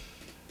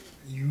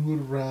you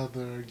would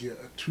rather get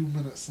a 2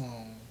 minute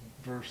song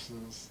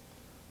versus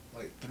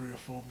like 3 or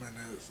 4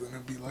 minutes, and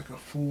it'd be like a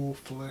full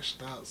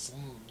fleshed out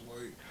song.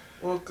 Like,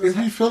 Well, if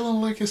you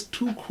feeling like it's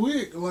too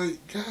quick,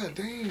 like god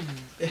damn.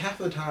 half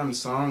the time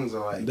songs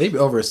are like, They be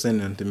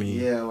overextending to me.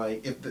 yeah,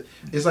 like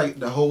it's like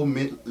the whole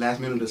last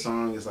minute of the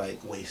song is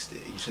like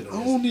wasted. You should have.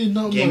 I don't need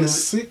nothing Game like it.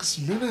 6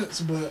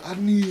 minutes, but I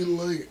need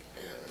like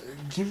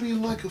give me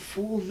like a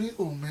full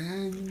meal,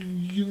 man.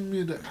 You give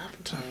me the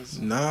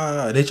appetizer.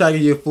 Nah, they try to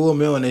give you a full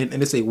meal and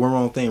they say one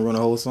wrong thing, run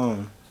the whole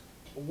song.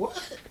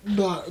 What?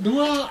 Nah,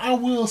 well, I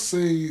will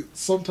say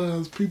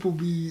sometimes people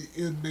be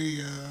in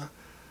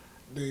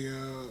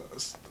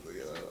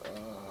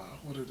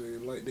what are they,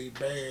 like they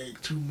bag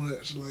too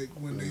much, like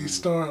when they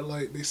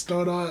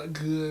start out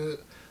good,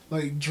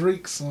 like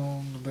Drake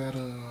song that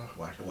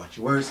Watch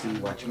your words,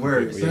 Steve. Watch your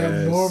words. Yeah. that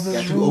Yes. Marvin's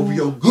Got you Room. over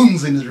your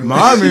goons in this room.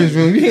 Marvin's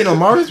Room. You ain't no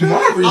Marvin's Room.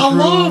 I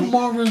love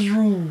Marvin's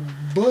Room,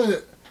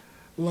 but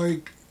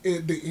like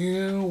at the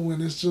end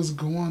when it's just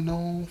going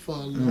on for a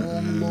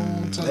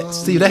long time.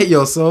 Steve, that hit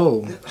your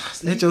soul.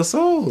 That hit your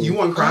soul. You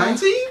want crying,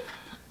 Steve?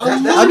 I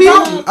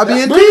That's be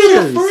in maybe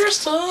tears. the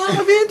first time.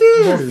 I be in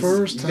tears. The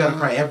first You time. gotta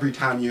cry every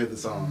time you hear the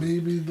song.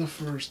 Maybe the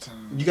first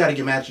time. You gotta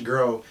get mad at your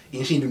girl,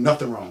 and she didn't do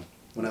nothing wrong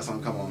when that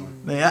song come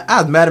on. Man,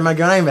 I was mad at my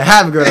girl. I didn't even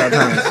have a girl that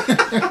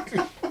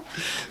time.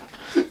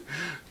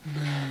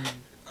 Man,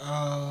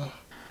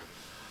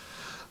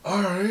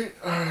 alright,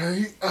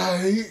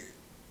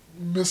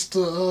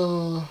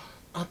 Mr.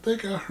 I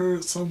think I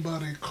heard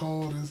somebody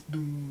call this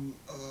dude,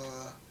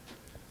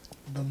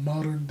 the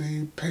modern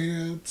day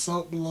Pan,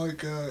 something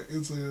like, I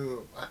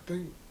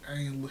think, I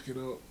ain't look it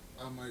up,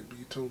 I might be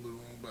totally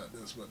wrong about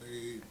this, but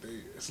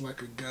it's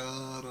like a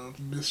god of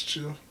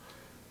mischief.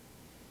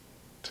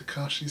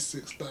 Tekashi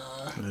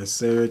 6ix9ine. Yes,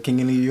 sir.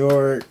 King of New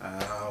York.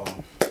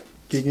 Oh.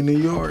 King of New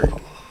York.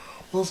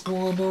 What's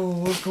going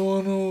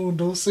on?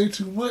 Don't say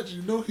too much.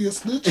 You know he'll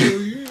snitch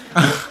on you.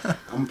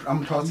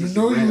 I'm talking You to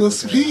know Grant you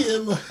was because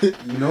speeding.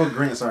 Like, You know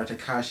Grant's our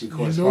Tekashi you know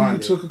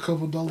correspondent. you took a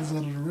couple dollars out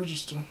of the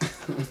register.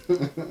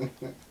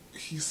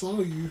 He saw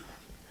you.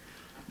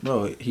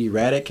 Bro, he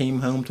ratted,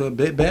 came home to a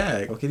big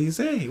bag. What can he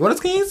say? What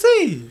else can he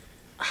say?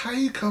 How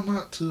you come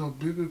out to a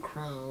bigger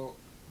crowd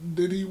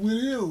than he went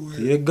in with?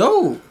 He a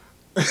GOAT.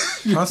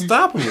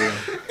 Unstoppable.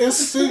 And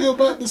sing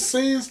about the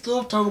same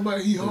stuff, talking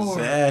about he hard.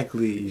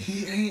 Exactly.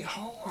 He ain't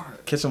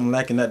hard. Catch him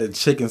lacking at the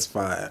chicken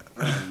spot.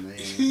 Oh, man.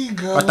 He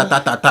Ta got ta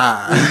ta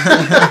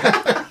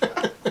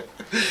ta.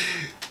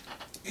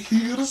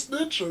 he gonna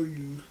snitch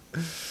on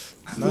you.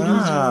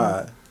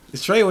 Nah.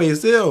 It's straightway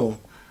still.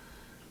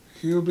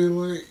 He'll be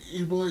like,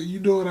 you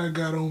know what I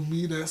got on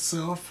me? That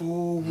cell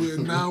phone with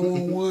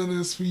 911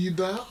 and speed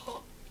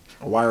dial.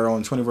 Wire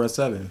on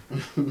 24/7.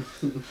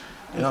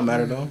 It don't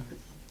matter though.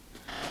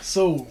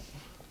 So,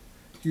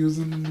 he was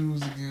in the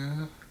news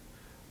again.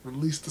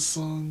 Released the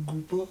song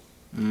Gooper.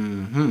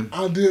 Mm-hmm.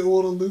 I didn't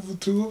want to listen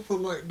to it for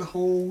like the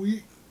whole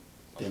week.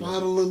 I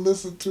finally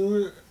listened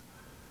to it.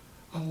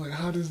 I'm like,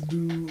 how this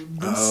dude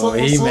do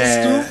something he so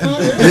mad.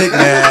 stupid? Big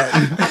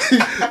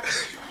mad.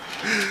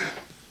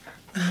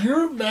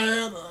 You're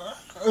mad.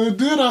 And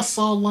then I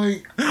saw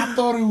I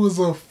thought it was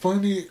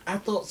I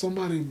thought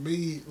somebody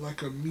made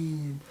like a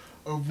meme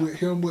of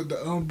him with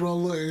the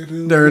umbrella and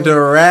him. They're the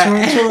rat.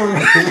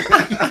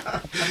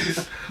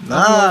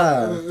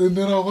 Nah. And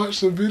then I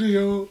watched the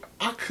video.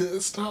 I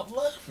couldn't stop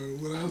laughing.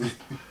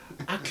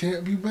 I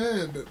can't be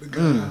mad that the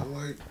guy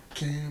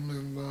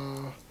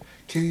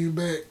came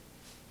back.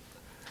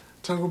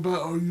 Talk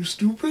about, are you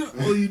stupid?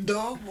 Are you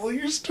dumb? Are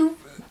you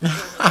stupid?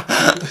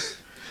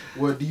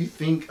 Well, do you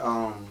think,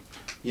 how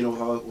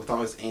with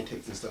all his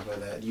antics and stuff like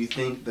that, do you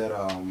think that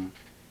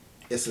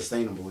it's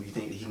sustainable? Do you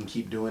think that he can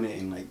keep doing it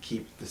and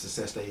keep the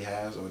success that he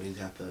has, or does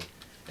he have to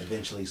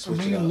eventually switch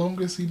it up? As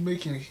long as he's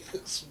making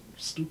hits,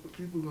 stupid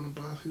people gonna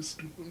buy his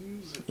stupid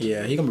music.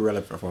 Yeah, he gonna be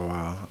relevant for a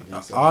while.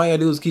 So? All he gotta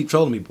do is keep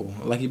trolling people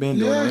like he been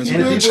doing.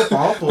 And people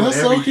fall for it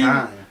every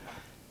time.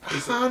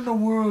 How in the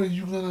world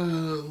you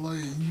gonna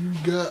you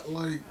got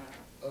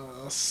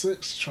a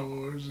sex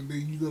charge and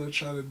then you gonna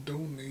try to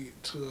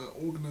donate to an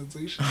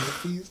organization that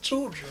feeds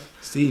children?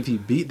 Steve, he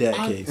beat that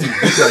case.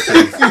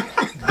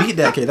 Beat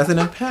that case. That's in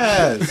the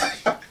past.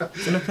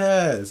 It's in the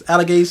past.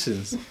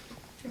 Allegations.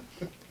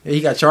 Yeah, he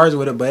got charged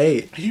with it, but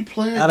hey, he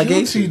played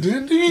allegations. Guilty,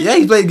 didn't he? Yeah,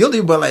 he played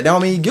guilty, but that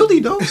don't mean he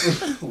guilty though.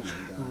 Oh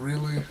my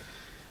God.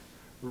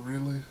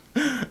 Really?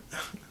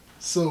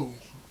 So,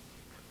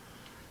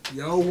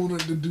 y'all wanted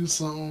to do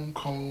something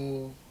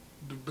called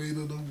Debate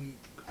of the Week.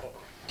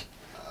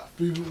 I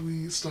figured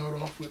we'd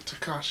start off with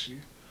Tekashi.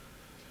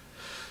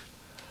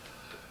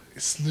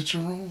 Is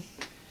snitching wrong?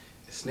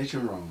 Is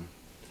snitching wrong?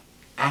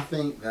 I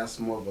think that's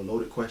more of a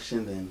loaded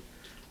question than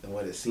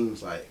what it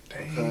seems like.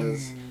 Dang.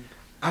 Because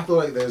I feel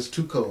like there's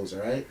two codes,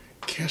 alright?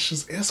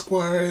 Cassius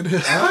Esquire.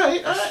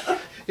 Alright.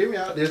 Hear me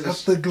out.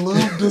 If the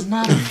glove does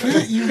not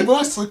fit, you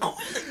must acquit.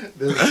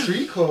 There's a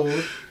street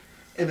code,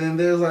 and then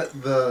there's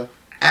the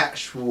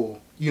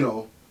actual,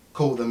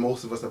 code that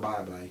most of us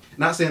abide by.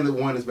 Not saying that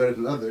one is better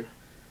than the other,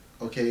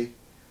 okay?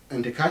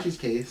 In Tekashi's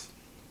case,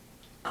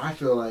 I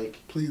feel like...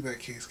 Plead that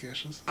case,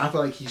 Cassius. I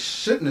feel like he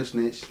shouldn't have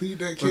snitched. Plead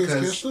that case,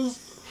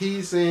 Cassius.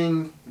 He's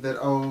saying that,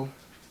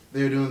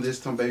 they were doing this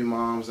to baby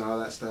moms and all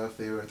that stuff.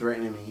 They were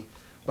threatening me.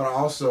 But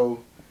also,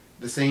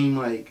 the same,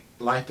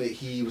 life that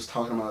he was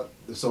talking about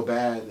is so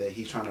bad that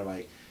he's trying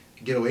to,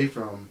 get away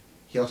from,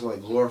 he also,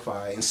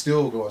 glorifies and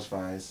still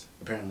glorifies,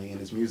 apparently, in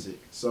his music.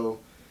 So,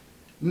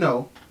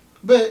 no.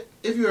 But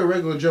if you're a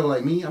regular Joe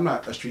like me, I'm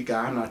not a street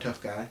guy. I'm not a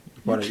tough guy.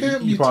 You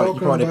can't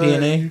talk about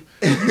you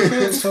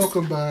can't talk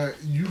about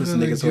you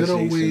gonna get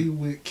away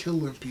with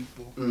killing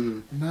people.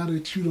 Mm-hmm. Now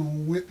that you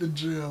done went to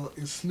jail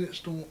and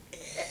snitched on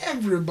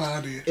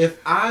everybody. If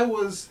I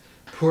was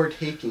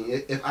partaking,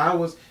 if I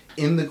was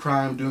in the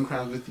crime, doing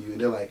crimes with you,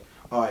 and they're like,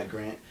 all right,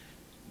 Grant.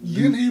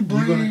 Didn't he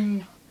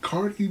bring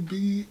Cardi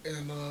B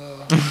and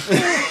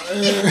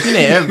he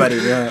named everybody,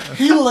 yeah.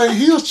 He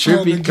was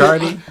trying to get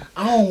Cardi.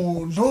 I don't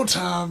want no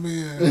time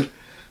in.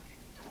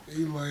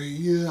 He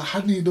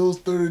I need those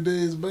 30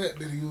 days back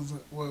that he was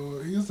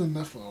in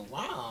there for a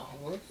while.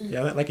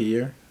 Yeah, like a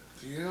year.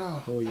 Yeah. A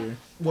whole year.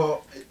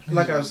 Well,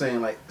 like I was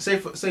saying, say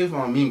if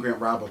me and Grant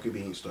rob a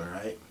convenience store,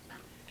 right?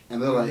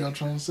 And they're like, y'all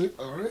trying to say,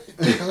 all right,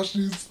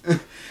 Tekashi's.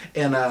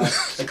 And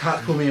the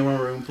cops put me in one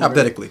room.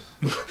 Hypothetically,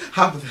 the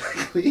cops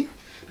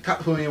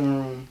put me in one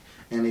room,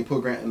 and they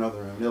put Grant in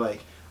another room. They're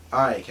like,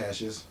 all right,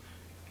 Cassius,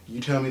 you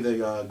tell me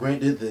that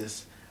Grant did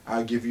this,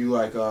 I'll give you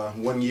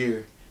 1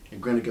 year, and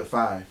Grant will get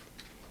 5.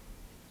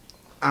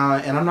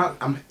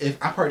 And if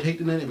I partake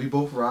in it and we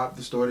both rob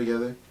the store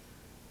together,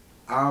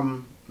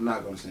 I'm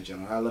not going to snitch on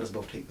him. I'll let us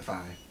both take the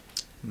 5.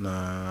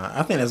 Nah,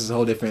 I think that's a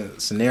whole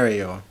different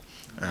scenario. All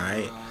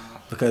right.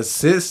 Because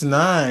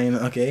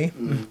 6ix9ine, okay,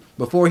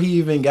 before he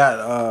even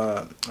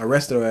got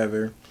arrested or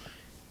whatever,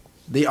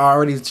 they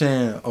already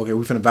saying, okay,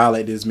 we finna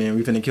violate this man,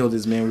 we finna kill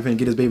this man, we finna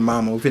get his baby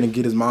mama, we finna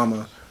get his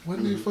mama.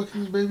 Wasn't they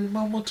fucking his baby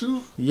mama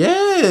too?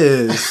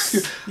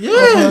 Yes.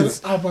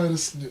 Yes. I might have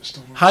snitched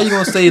on him. How you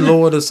gonna stay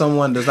loyal to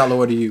someone that's not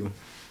loyal to you?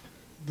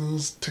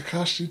 Those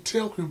Tekashi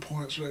talking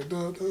points right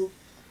there, though.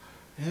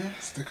 Yeah.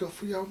 Stick up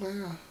for y'all,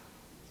 man.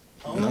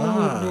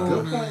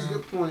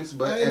 Good points,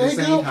 but at the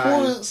same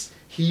time,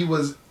 he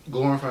was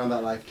glorifying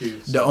that life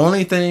too. So. The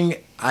only thing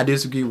I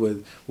disagree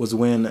with was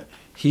when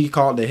he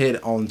called the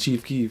hit on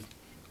Chief Keef,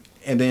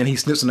 and then he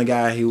snitched on the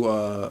guy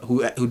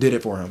who did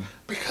it for him.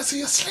 Because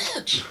he a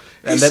snitch.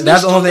 That's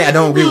the only thing I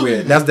don't agree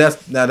with.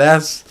 That's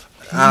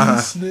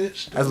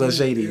snitched. That's a little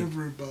shady.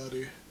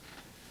 Everybody.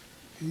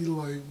 He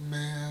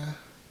man,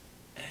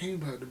 I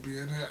ain't about to be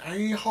in here. I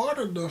ain't hard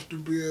enough to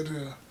be in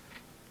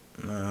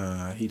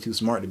here. He too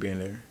smart to be in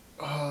there.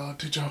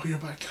 Did y'all hear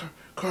about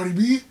Cardi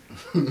B.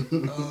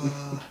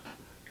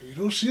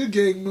 She a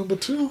gang member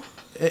too.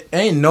 It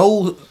ain't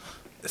no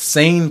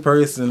sane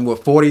person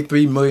with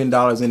 $43 million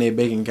in their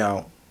bank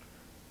account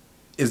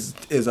is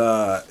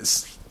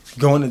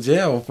going to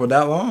jail for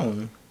that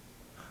long.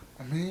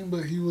 I mean,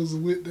 but he was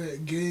with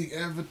that gang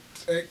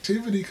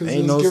activity. Cause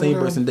Ain't no sane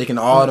person taking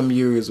all them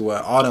years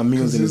with all them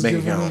millions in his bank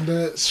account.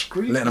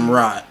 Letting them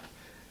rot.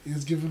 He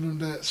was giving him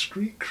that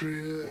street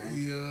cred.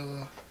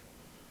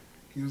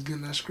 He was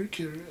getting that street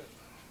cred.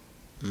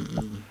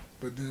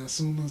 But then as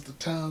soon as the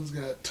times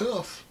got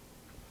tough,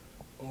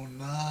 you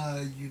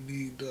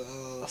need to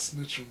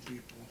snitch on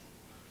people.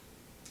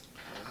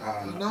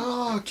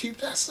 Keep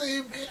that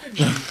same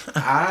energy.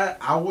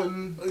 I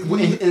wouldn't. In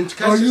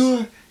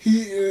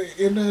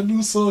that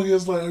new song, he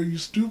was like, "Are you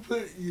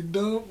stupid? You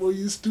dumb? Or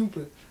you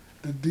stupid?"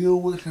 To deal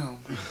with him,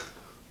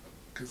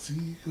 cause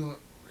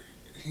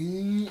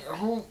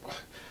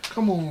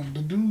come on,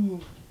 the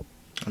dude.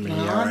 I mean,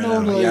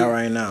 he out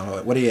right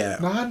now. What he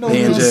at? Now, I know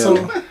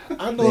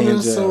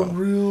there's some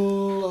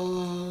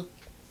real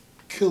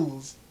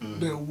killers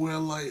that wear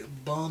like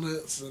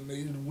bonnets and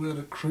they wear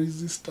the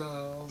crazy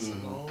styles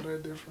and all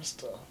that different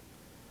stuff.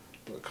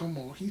 But come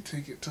on, he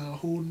take it to a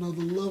whole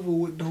nother level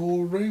with the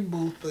whole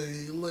rainbow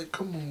thing. Like,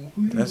 come on,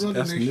 who you running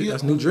a hit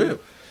That's on? new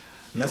drip.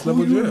 That's Who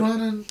level you drip.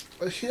 running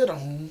a hit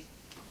on?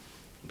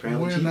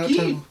 Apparently,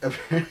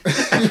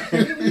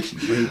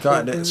 He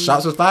caught that.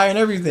 Shots was fire and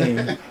everything.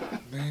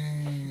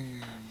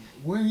 Man,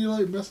 when you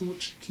like messing with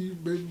Chiquita,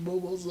 Baby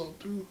Bobo's up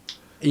too.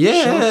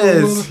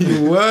 Yes, he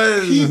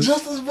was. He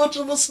just as much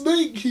of a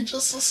snake. He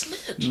just a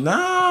snitch.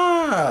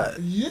 Nah.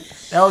 Yeah.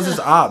 That was his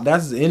op.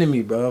 That's his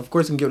enemy, bro. Of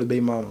course he can give it to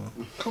baby mama.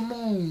 Come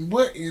on,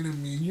 what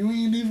enemy? You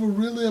ain't even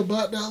really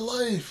about that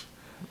life.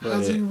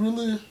 How's he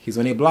really? He's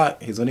on their block.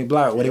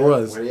 What he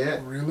was. Where he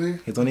at? Really?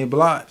 He's on their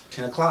block.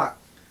 10 o'clock.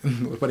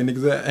 What funny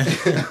niggas at?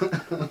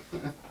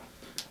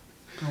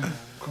 Come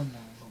on.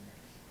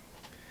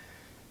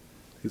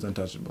 He's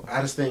untouchable.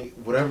 I just think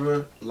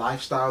whatever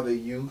lifestyle that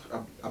you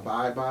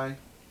abide by,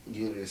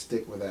 you need to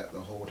stick with that the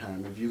whole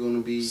time. If you're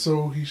gonna be,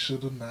 So he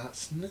should have not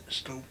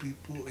snitched on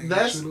people.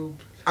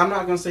 I'm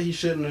not gonna say he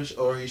shouldn't have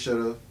or he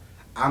should have.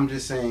 I'm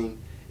just saying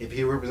if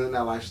he represents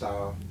that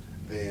lifestyle,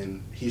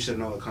 then he should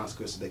know the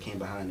consequences that came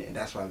behind it, and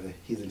that's why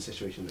he's in the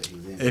situation that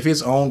he's in. If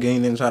his own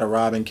gang didn't try to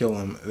rob and kill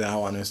him, then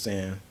I'll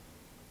understand.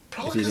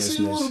 Probably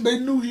because they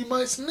knew he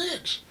might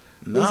snitch.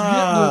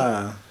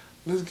 Nah.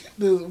 Let's get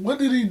this. What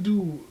did he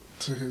do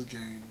to his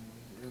gang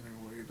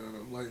anyway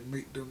that like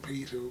make them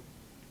hate him?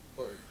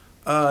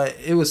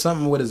 It was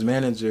something with his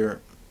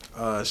manager,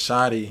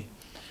 Shotty.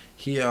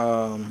 He was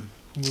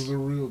a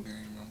real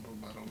gang member,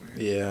 by the way.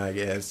 Yeah, I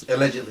guess.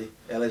 Allegedly.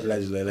 He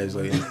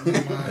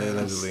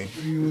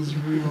was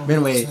real. But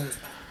anyway,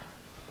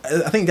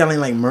 I think got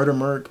like Murder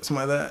Merc,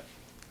 something like that.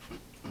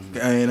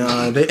 And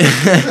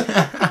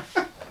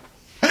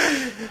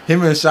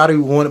him and Shotty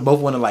both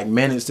wanted like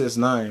manage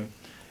 6ix9ine,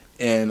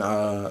 and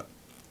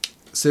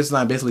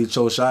 6ix9ine basically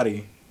chose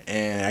Shotty,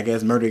 and I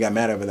guess Murder got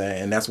mad over that,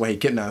 and that's why he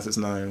kidnapped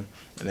 6ix9ine.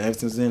 And ever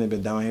since then, it's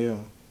been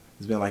downhill.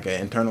 It's been like an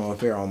internal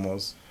affair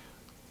almost.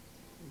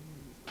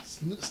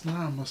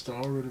 6ix9ine must have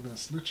already been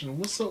snitching.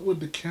 What's up with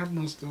the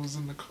cameras that was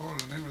in the car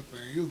and everything?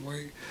 It was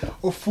like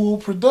a full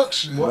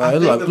production. Well,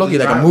 it looked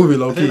like a movie,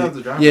 low key.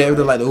 Yeah, it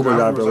was like the Uber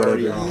driver or whatever.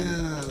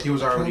 Yeah, he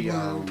was already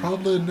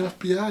probably an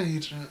FBI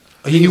agent.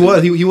 He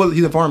was. He's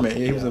an informant.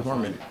 Yeah, he was an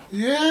informant.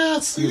 Yeah,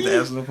 see, he was the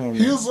absolute informant.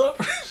 He was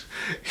already.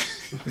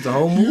 It's a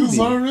whole movie. He was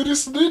already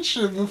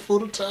snitching before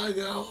the time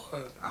got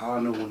hard. I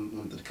don't know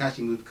when the Tekashi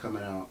movie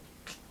coming out.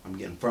 I'm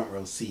getting front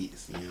row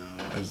seats, you know.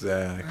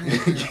 Exactly.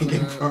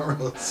 Getting front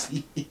row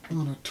seats. I'm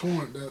gonna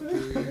torrent that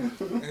thing.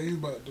 Ain't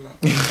about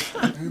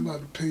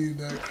to pay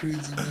that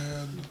crazy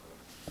man.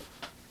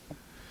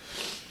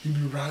 You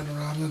be riding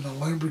around in a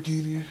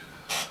Lamborghini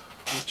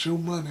with your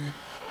money.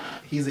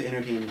 He's an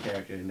entertaining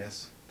character, and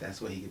that's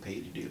what he get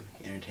paid to do.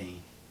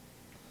 Entertain.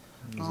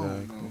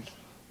 Exactly.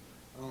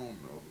 I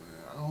don't know, man.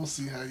 I don't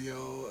see how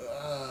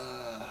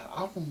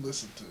I won't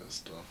listen to this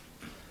stuff.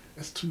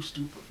 It's too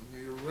stupid for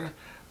me.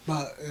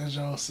 But as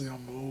y'all see,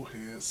 I'm an old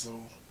head,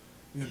 so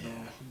you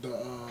know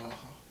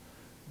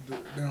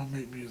they don't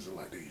make music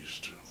like they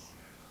used to.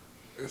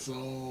 It's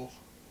all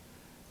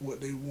what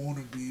they want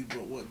to be,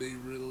 but what they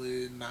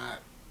really not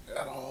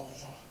at all.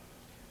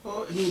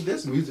 Well, I mean,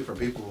 there's music for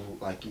people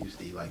like you,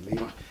 Steve. Like they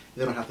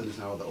don't have to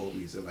listen to all the old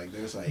music. Like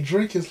there's like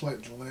Drake is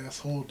like the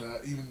last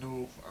holdout, even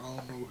though I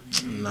don't know who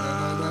he is.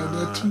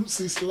 That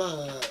Tootsie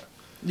Slide.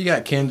 You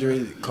got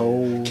Kendrick,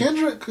 Cole.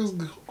 Kendrick is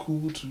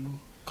cool too.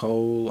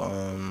 Cole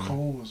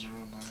was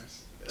real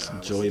nice.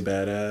 Joey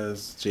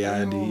Badass,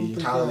 J.I.D.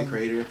 Tyler the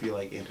Creator, if you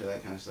like into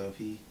that kind of stuff,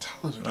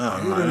 Tyler the Come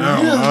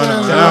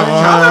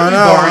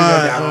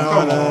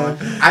on.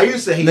 I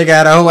used to hate. They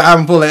got a whole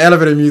album full of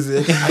elevator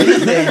music. I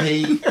used to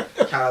hate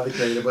Tyler the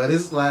Creator, but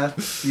his last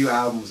few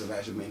albums have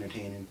actually been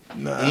entertaining.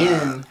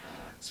 And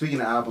speaking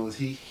of albums,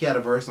 he had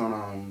a verse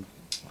on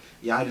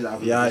Yachty's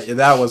album. Yeah,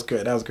 that was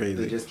good. That was crazy.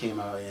 That just came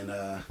out,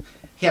 and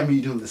he had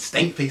me doing the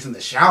stank face in the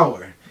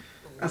shower.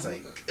 I was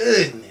like,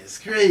 goodness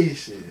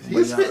gracious.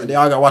 They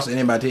all got to watch the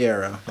ending by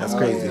Tierra. That's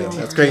crazy. yeah.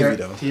 That's crazy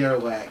though. Tierra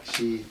Whack.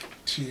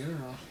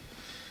 Tierra.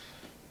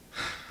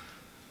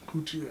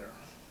 Who Tierra?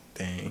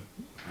 Dang.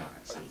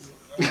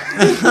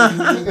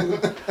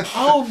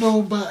 I don't know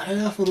about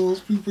half of those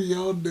people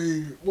y'all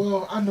name.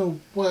 Well, I know.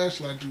 Well,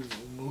 actually, I do know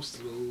most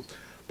of those.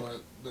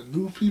 But the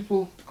new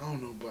people, I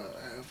don't know about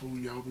half of who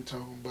y'all be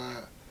talking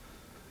about.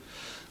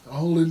 I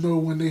only know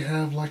when they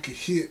have like a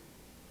hit.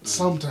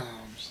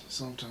 Sometimes,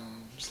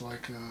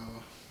 like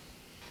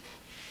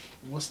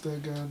what's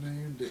that guy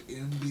named? The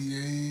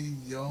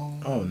NBA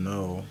Young. Oh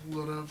no.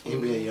 Whatever.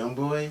 NBA Young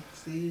Boy.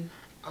 See.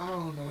 I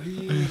don't know.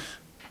 He.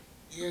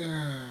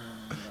 Yeah.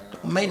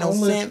 Made no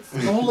sense.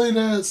 Only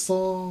that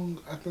song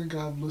I think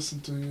I've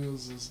listened to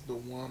is the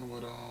one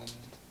with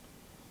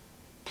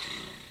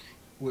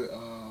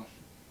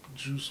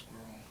Juice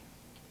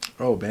WRLD.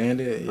 Oh,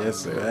 Bandit. Yes,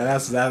 sir.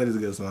 That is a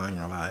good song. I ain't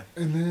gonna lie.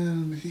 And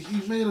then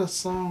he made a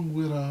song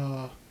with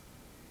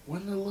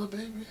wasn't it Lil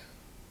Baby?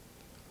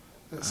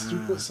 That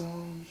stupid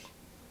song.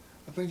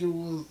 I think it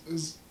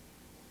was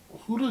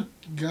who the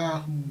guy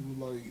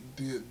who like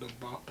did the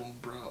bop on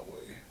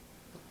Broadway.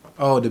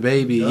 Oh, the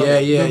baby. The Yeah.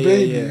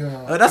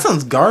 yeah. That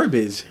sounds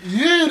garbage.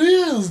 Yeah, it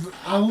is.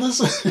 I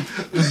listened.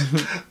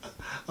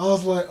 I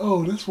was like,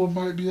 oh, this one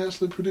might be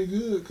actually pretty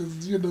good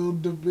because, you know,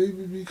 the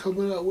baby be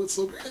coming out with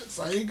some hits.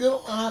 I ain't gonna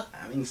lie.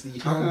 I mean, see,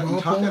 you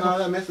talking all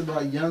that mess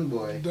about Young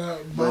Boy.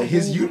 But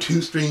His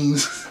YouTube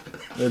streams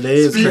They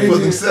is speak crazy. for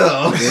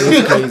themselves. They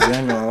is crazy. I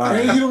ain't gonna lie.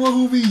 Ain't he the one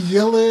who be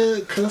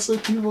yelling, cussing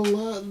people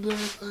out and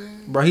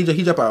everything? Bro,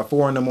 he drop out at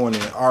 4 a.m,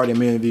 already a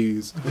million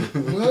views.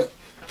 What?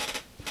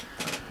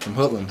 From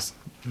hoodlums.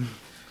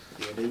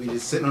 Yeah, they be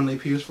just sitting on their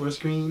PS4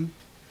 screen,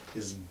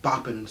 just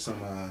bopping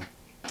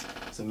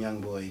some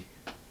Young Boy.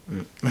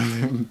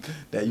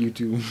 That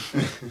YouTube.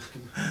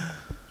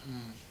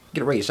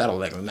 Get a raid Shadow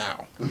Legends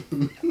now.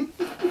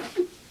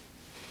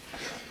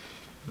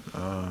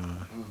 Oh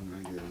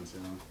my goodness,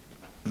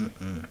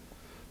 y'all.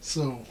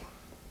 So,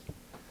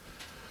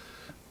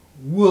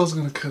 was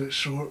gonna cut it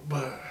short,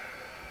 but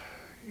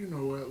you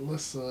know what?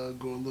 Let's go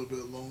a little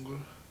bit longer.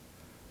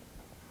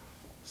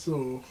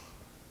 So,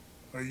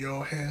 are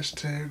y'all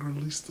hashtag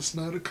release the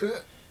Snyder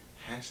Cut?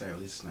 Hashtag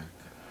release Snyder Cut.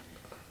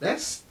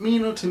 That's, you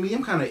know, to me,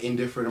 I'm kind of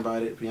indifferent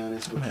about it, to be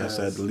honest.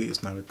 Hashtag delete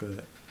Snyder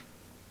Cut.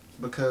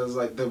 Because,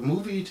 like, the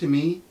movie, to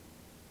me,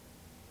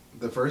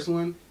 the first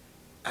one,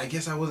 I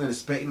guess I wasn't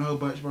expecting a whole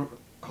bunch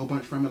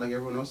from it like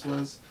everyone else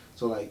was.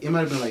 So, like, it might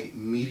have been, like,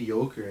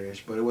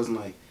 mediocre-ish, but it wasn't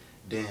like,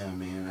 damn,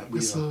 man.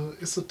 It's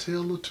a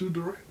tale of two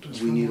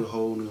directors. We need a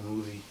whole new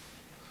movie.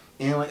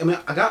 And, like, I mean,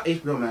 I got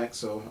HBO Max,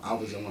 so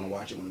obviously I'm going to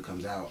watch it when it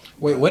comes out.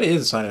 Wait, what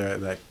is Snyder,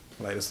 like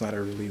the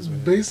Snyder release?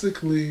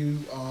 Basically,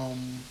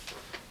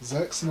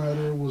 Zack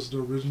Snyder was the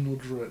original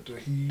director.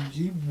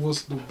 He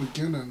was the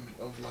beginning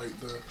of I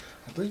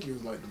think he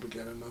was like the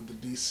beginning of the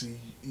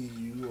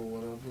DCEU or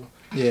whatever.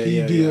 Yeah,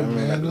 he did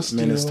Man of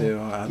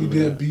Steel. He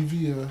did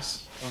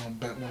BVS,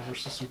 Batman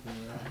vs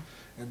Superman,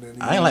 and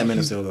then I ain't like Man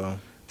of Steel though.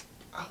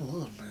 I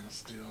love Man of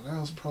Steel. That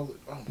was probably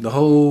the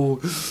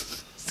whole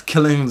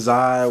killing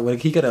Zod. Like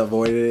he could have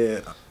avoided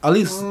it. At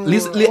least in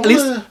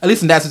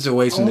that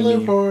situation.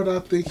 Only part I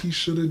think he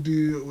should have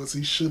did was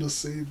he should have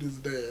saved his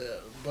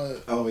dad.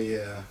 But oh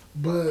yeah.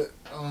 But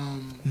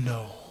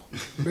no.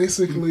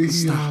 Basically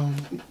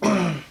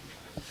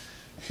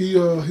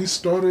he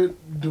started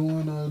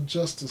doing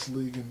Justice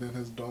League and then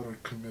his daughter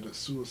committed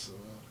suicide.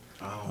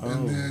 Oh.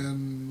 And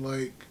then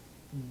like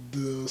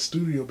the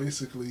studio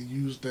basically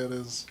used that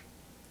as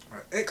an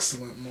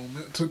excellent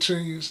moment to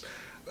change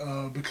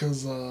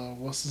because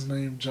what's his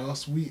name,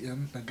 Joss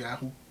Whedon, the guy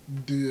who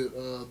did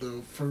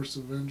the first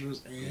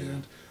Avengers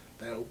and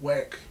that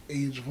whack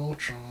Age of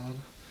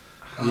Ultron.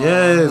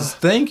 Yes,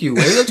 thank you.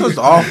 That was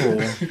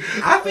awful.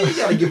 I think you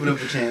gotta give it up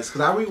a chance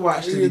because I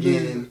rewatched it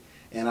again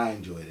and I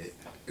enjoyed it.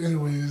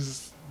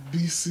 Anyways,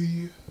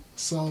 DC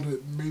saw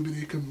that maybe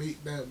they could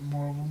make that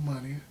Marvel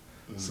money,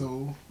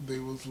 so they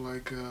was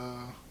like,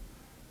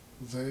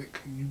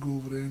 Zach, you go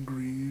over there and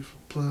grieve.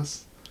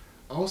 Plus,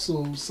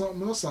 also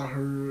something else I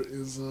heard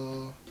is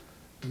the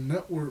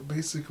network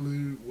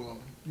basically, well,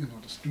 you know,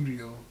 the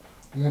studio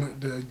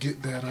wanted to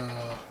get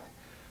that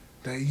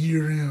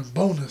year-end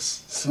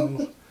bonus,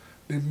 so.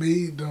 They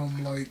made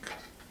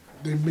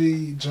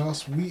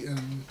Joss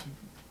Whedon,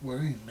 well,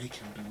 they didn't make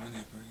him do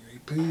anything. They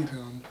paid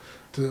him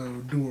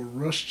to do a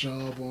rush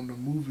job on the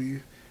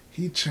movie.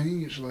 He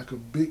changed like a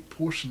big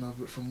portion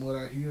of it from what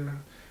I hear,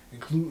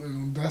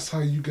 including that's how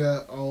you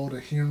got all the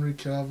Henry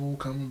Cavill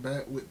coming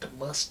back with the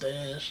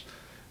mustache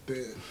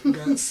that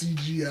got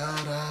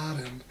CGI'd out,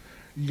 and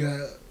you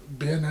got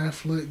Ben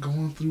Affleck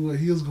going through what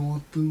he was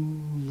going through,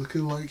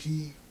 looking like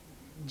he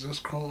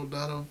just crawled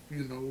out of,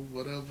 you know,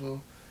 whatever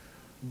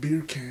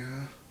beer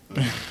can,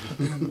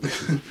 and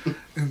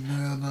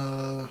then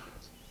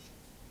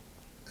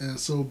and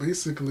so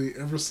basically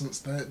ever since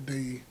that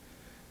day,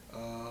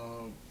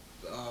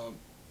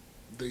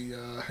 they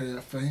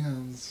had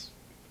fans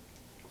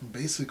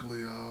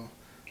basically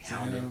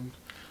saying,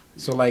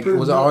 So like, Pretty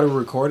was it much. already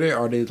recorded,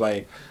 or they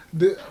like?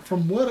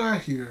 From what I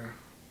hear,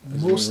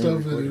 It's most been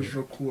of it re-recorded. is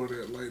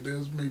recorded. Like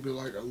there's maybe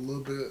like a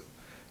little bit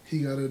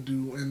he gotta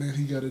do, and then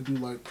he gotta do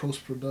like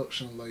post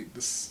production, like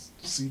the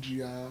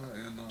CGI,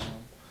 and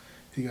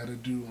he gotta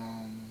do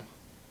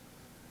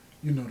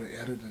the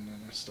editing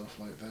and stuff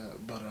like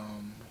that. But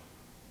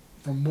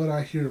from what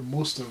I hear,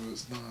 most of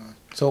it's done.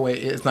 So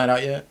wait, it's not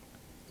out yet.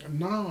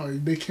 No,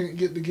 they can't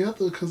get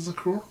together because of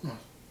Corona.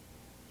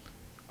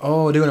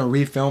 Oh, they're gonna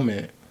refilm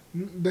it.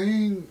 They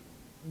ain't.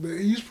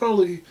 He's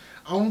probably.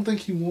 I don't think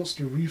he wants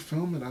to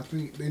refilm it. I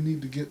think they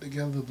need to get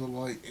together to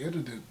like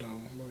edit it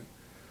though.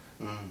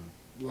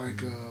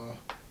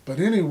 But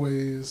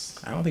anyways,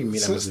 I don't think it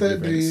made that since much of a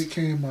that day difference. it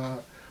came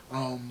out,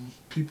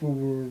 people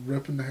were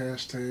repping the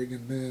hashtag,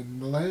 and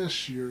then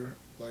last year,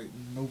 like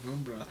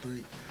November, I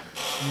think,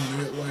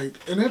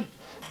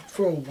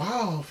 for a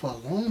while, for a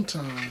long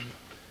time,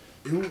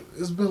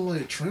 it's been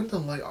like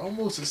trending, like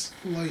almost it's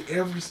like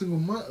every single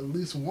month, at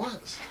least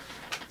once.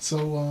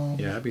 So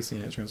Yeah, I be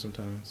seeing that trend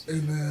sometimes.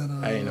 and then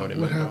I didn't know what it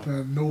what meant, happened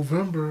in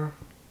November,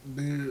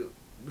 there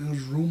was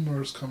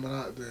rumors coming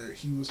out that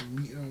he was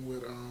meeting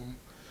with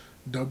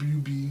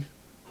WB,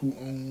 who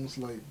owns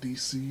like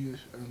DC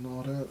and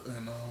all that,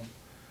 and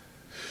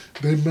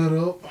they met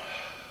up.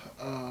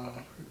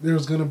 There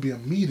was gonna be a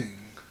meeting,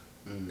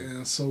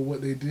 and so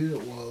what they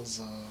did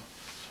was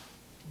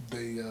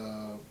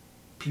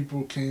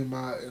people came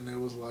out and it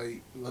was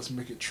like, let's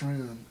make it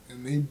trend,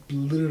 and they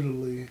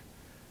literally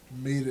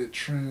made it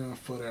trend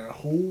for that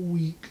whole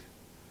week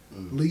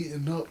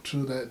leading up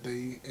to that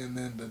day, and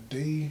then the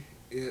day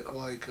it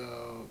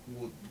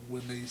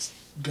when they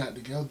got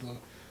together,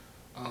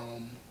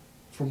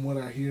 from what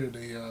I hear,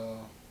 they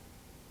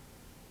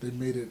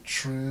made it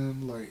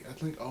trend, like I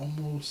think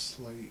almost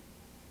like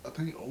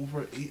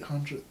over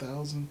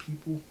 800,000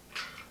 people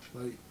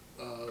like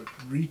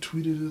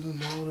retweeted it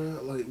and all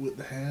that, like with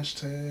the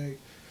hashtag,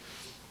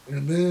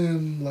 and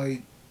then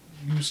like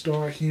you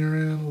start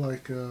hearing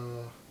like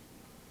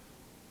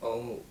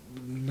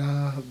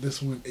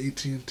this when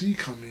AT&T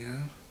come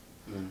in,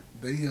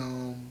 they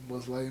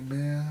was like,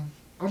 man,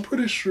 I'm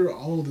pretty sure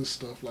all this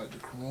stuff like the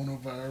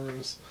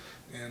coronavirus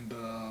and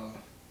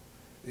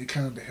it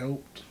kind of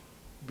helped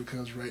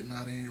because right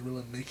now they ain't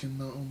really making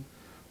nothing.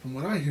 From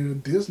what I hear,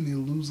 Disney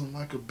losing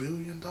like $1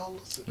 billion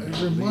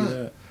every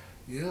month.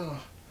 Yeah,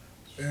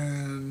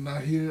 and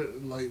I hear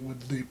like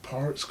with the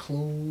parks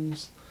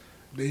closed,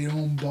 they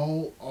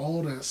bought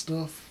all that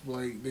stuff.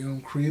 Like they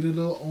created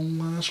a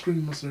online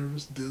streaming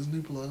service,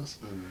 Disney Plus.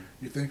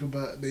 You think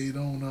about they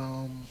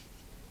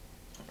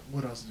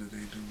what else did they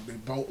do? They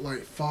bought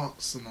like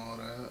Fox and all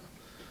that.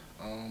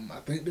 I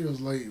think they was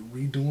like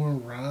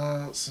redoing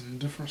rides and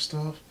different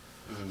stuff.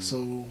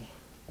 So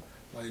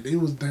like they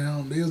was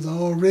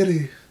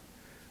already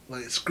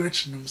like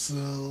scratching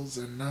themselves,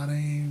 and now they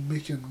ain't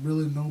making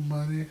really no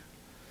money.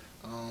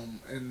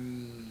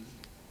 And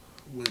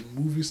with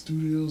movie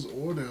studios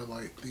or their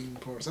like theme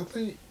parks, I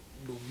think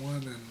one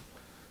of them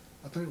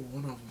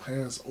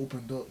has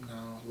opened up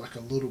now, like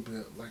a little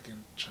bit, like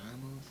in China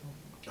or something.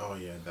 Oh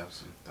yeah,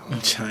 that's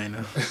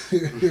China.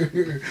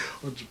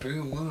 Or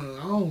Japan,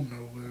 I don't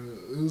know,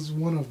 but it's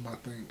one of them I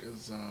think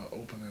is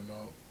opening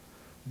up.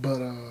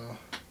 But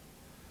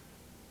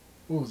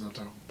what was I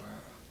talking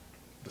about?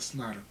 The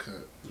Snyder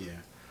Cut. Yeah.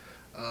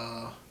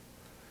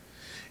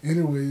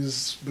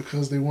 Anyways,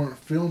 because they weren't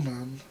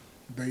filming,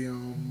 they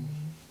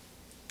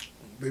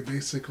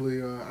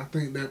basically I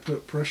think that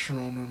put pressure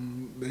on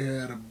them. They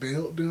had a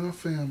bailed down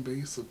fan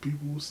base of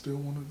people who still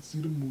wanted to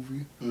see the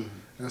movie,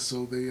 and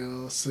so they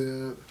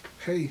said,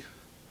 "Hey,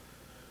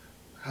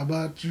 how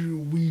about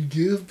we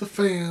give the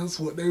fans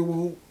what they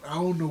want?" I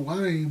don't know why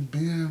they ain't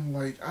been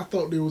like. I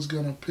thought they was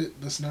gonna put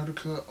the Snyder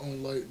Cut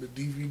on like the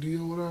DVD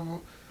or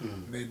whatever.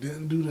 They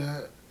didn't do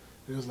that.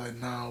 They was like,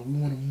 "Nah, we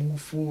want to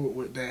move forward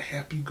with that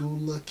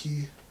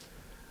happy-go-lucky."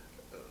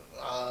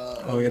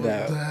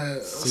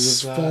 That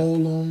Suicide?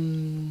 fall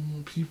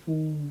on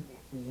people,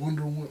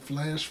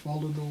 Flash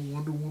falling on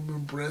Wonder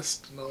Woman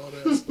breast and all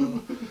that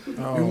stuff.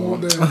 They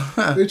want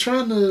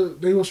that.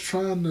 They was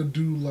trying to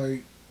do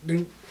like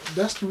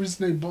that's the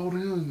reason they brought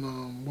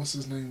in what's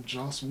his name,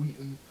 Joss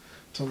Whedon,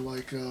 to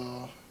like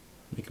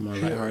Make it more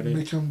lighthearted.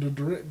 make him the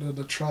director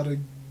to try to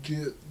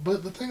get.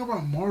 But the thing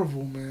about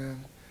Marvel,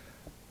 man,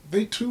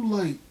 they too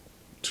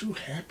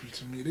happy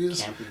to me.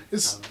 It's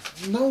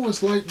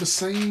like the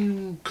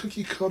same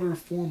cookie cutter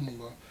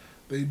formula.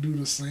 They do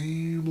the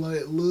same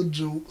like little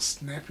jokes,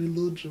 snappy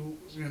little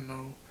jokes, like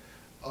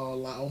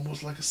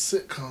almost like a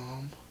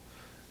sitcom.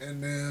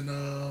 And then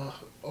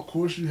of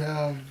course you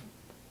have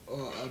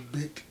a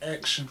big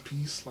action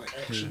piece, like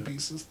action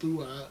pieces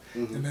throughout,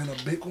 and then a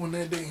big one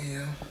at the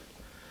end.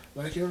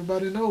 Like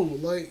everybody know,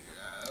 like.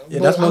 Yeah,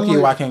 that's low-key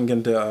why I can't get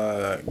into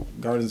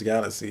Guardians of the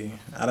Galaxy.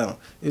 I don't know.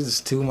 It's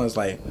just too much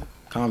like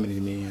comedy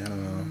to me. I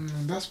don't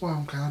know. That's why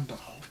I'm kind of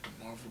off the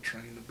Marvel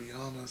train, to be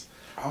honest.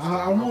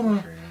 I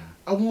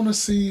want to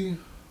see.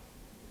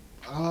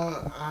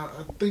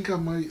 I think I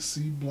might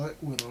see Black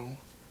Widow,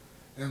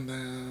 And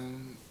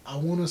then I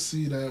want to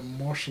see that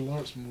martial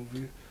arts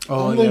movie.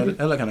 Oh yeah,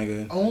 that look kind of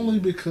good. Only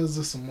because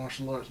it's a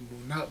martial arts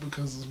movie, not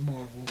because it's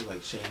Marvel.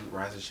 Like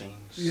Rise of Change.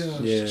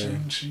 Yeah.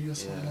 Shang-Chi or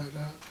something like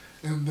that.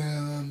 And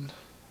then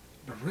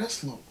the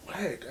rest look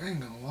whack. I ain't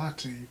gonna lie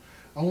to you.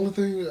 Only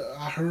thing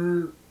I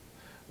heard,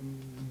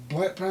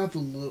 Black Panther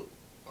look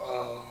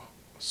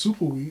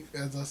super weak,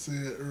 as I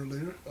said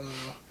earlier.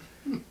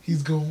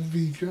 He's going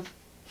vegan.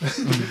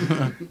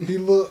 He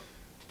looked,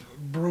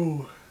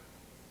 bro.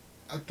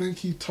 I think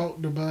he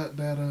talked about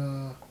that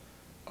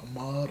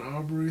Ahmaud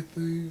Arbery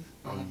thing.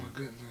 Oh my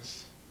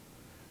goodness!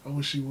 I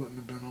wish he wouldn't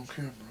have been on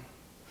camera.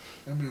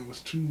 That man was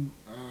too.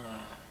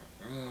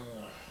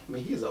 I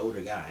mean, he's an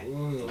older guy.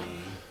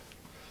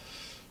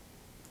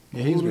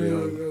 Yeah, he's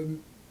real.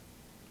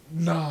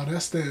 Nah,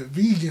 that's that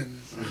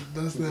vegan.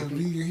 That's that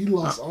vegan. He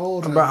lost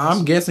all that. But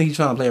I'm guessing he's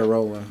trying to play a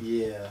role.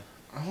 Yeah.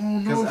 I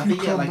don't know Because if I you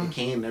think he had come like a back.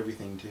 cane and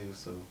everything too,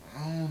 so.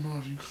 I don't know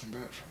if you come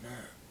back from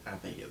that. I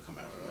think he'll come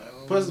out from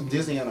that. Plus,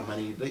 Disney had the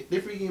money. They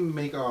freaking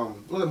make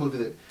what's that movie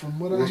that From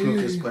what Will I Smith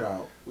hear, just put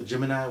out with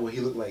Gemini, where he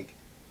looked like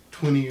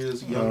 20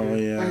 years younger. Oh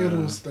yeah. I hear that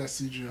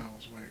CGI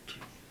was whack too.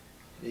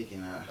 They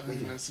can, I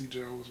think that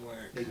CGI was whack.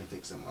 they can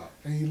fix him up.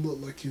 And he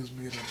looked like he was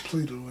made of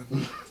Play-Doh.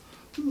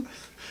 And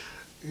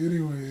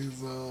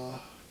anyways,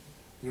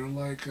 they're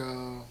like,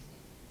 I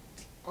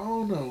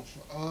don't know.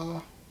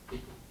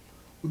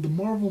 With the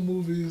Marvel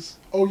movies,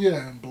 oh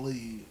yeah, and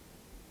Blade.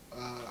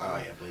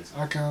 Oh yeah, please.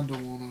 I kind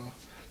of wanna,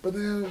 but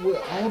then with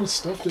all the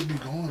stuff that be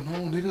going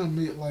on, they gonna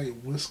make like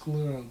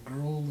Whistler a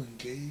girl and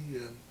gay,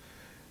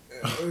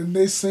 and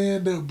they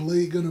saying that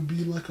Blade gonna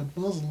be like a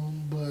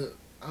Muslim, but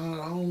I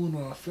don't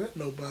wanna offend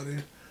nobody,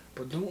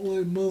 but don't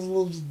like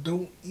Muslims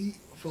don't eat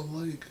for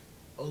like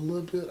a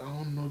little bit. I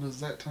don't know the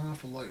exact time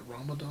for like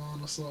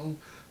Ramadan or something.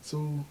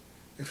 So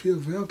if you're a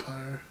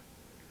vampire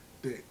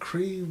that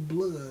crave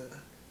blood,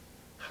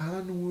 how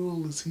in the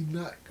world is he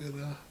not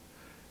gonna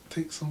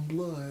take some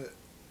blood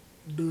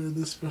during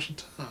this special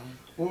time?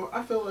 Well,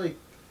 I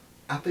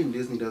think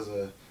Disney does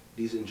a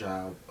decent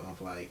job of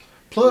like.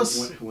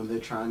 Plus, when they're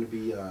trying to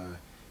be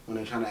when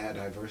they're trying to add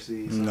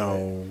diversity.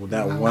 No,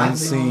 that I one think-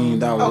 scene,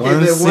 that Okay, one that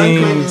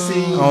one crazy scene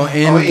scene on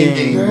Endgame,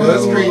 Endgame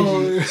was was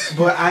crazy. crazy.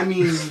 But I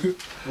mean,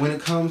 when it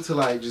comes to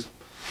like just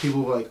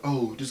people like,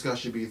 oh, this guy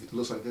should be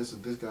looks like this, or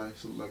this guy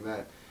should look like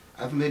that.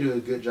 I think they do a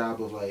good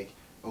job of like,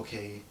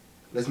 okay,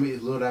 let's make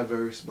it a little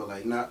diverse, but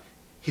like not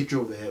hit you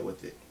over the head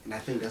with it. And I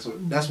think that's what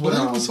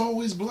Blade was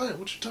always black.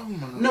 What you talking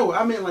about? No,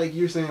 I mean like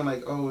you're saying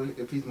like, oh,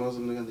 if he's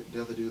Muslim, they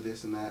have to do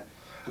this and that.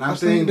 And I'm I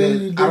saying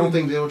think that I don't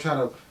think they'll try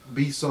to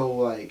be so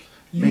like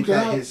You make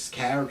got- that his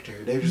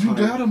character. They just You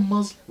wanna got a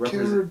Muslim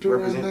character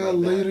in represent that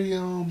like that.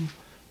 lady,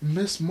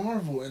 Miss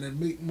Marvel, and it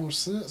make more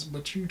sense.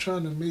 But you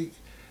trying to make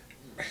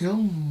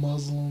him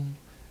Muslim,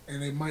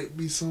 and it might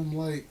be some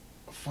like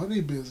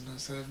funny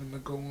business having to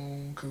go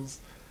on because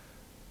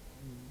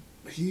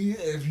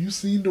if you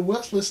seen the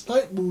Wesley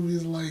Snipes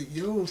movies, like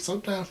yo,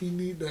 sometimes he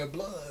need that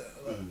blood.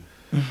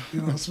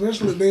 You know,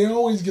 especially they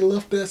always get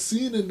left that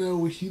scene in there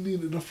where he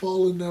needed to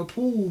fall in that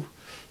pool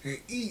and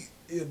eat.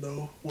 You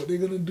know what they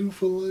gonna do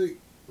for like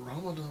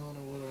Ramadan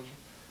or whatever.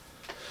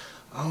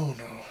 I don't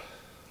know.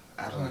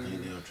 I don't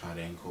think they'll try to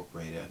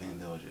incorporate it. I think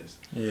they'll just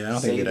Yeah, I don't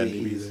say think that that'd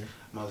be he's either.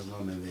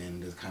 Muslim and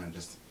then just kind of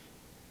just,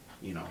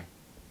 you know,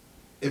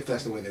 if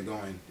that's the way they're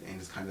going, and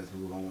just kind of just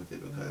move on with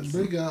it because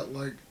They got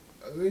like,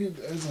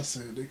 as I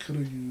said, they could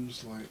have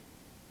used like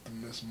the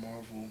Miss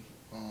Marvel.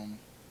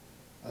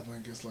 I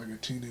think it's like a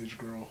teenage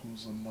girl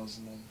who's a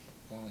Muslim.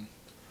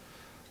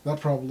 That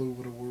probably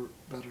would have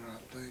worked better,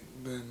 I think,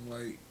 than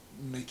like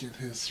making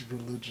his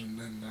religion.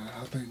 And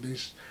I think they.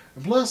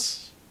 And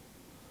plus,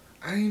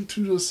 I ain't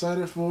too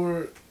excited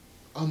for it.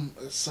 I'm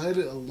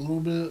excited a little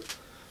bit,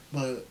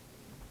 but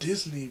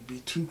Disney be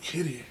too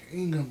kiddie.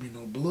 Ain't gonna be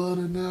no blood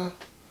in there.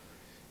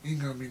 Ain't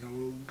gonna be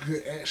no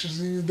good action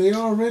scenes. They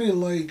already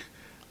like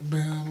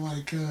been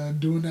like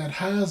doing that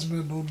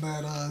Heisman on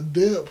that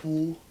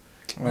Deadpool.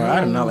 Well,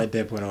 I do not like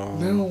Deadpool at all.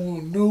 They don't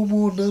want no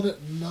more none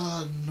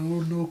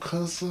of no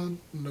cussing,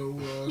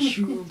 no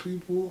shooting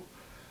people.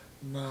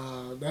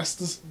 Nah, that's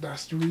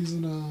the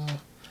reason.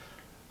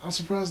 I'm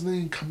surprised they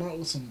didn't come out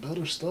with some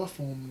better stuff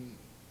on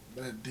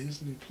that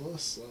Disney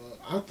Plus.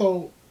 I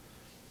thought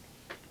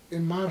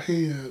in my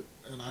head,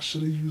 and I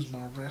should have used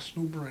my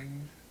rational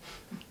brain,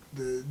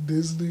 that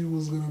Disney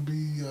was gonna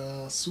be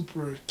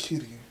super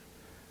kiddie,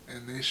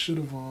 and they should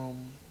have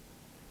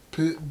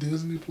put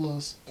Disney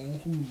Plus on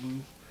Hulu,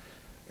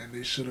 and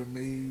they should have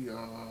made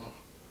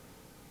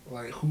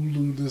like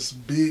Hulu this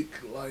big,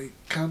 like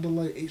kind of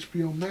like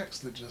HBO Max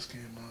that just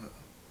came out.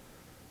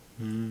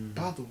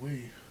 By the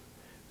way,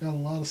 got a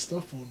lot of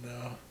stuff on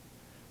there,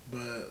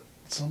 but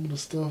some of the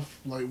stuff,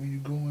 like when you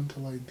go into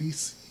like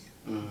DC,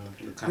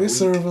 they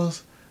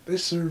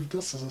served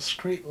us as a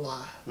straight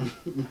lie.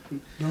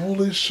 The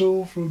only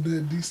show from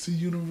the DC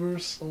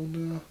universe on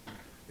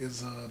there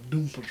is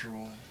Doom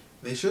Patrol.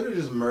 they should have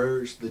just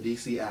merged the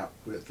DC app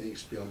with the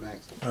HBO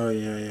Max. Oh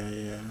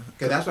yeah.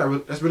 Okay, that's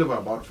really what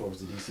I bought it for was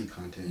the DC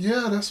content.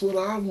 Yeah, that's what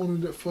I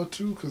wanted it for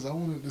too, because I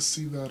wanted to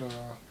see that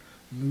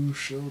new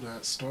show,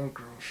 that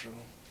Stargirl show,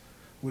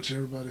 which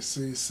everybody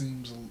says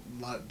seems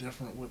a lot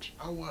different, which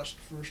I watched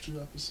the first 2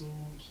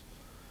 episodes.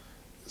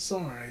 It's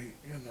alright,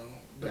 you know.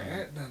 The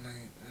acting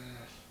ain't,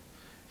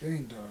 it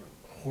ain't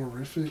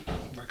horrific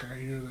like I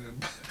hear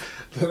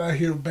that I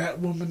hear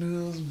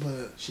Batwoman is,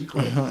 but... She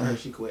quit.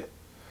 She quit.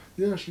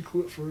 Yeah, she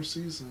quit first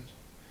season.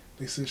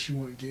 They said she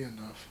wouldn't get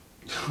enough.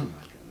 Oh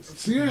my goodness.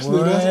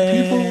 Seriously, that's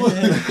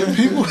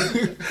people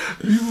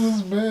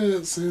was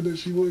mad saying that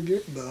she wouldn't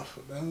get enough.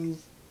 That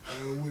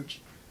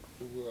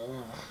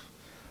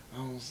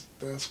was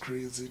that's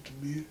crazy to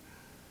me.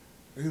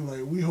 They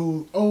like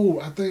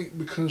I think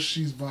because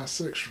she's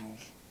bisexual.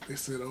 They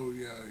said, oh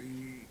yeah,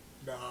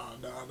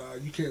 nah,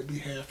 you can't be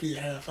half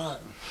here, half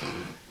out.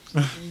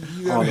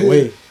 You gotta on the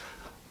way.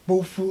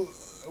 Both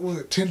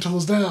foot, 10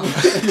 toes down.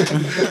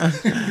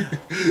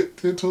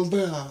 10 toes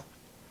down.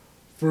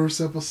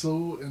 First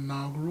episode,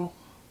 inaugural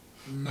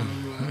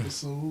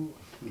episode.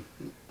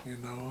 You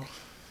know,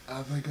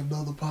 I think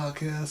another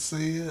podcast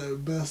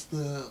said best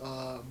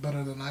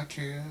better than I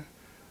can.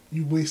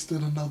 You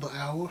wasted another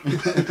hour.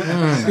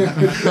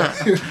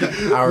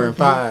 Hour and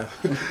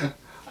 5.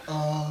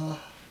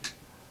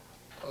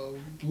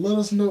 Let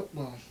us know.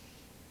 Well,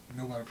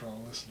 nobody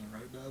probably listening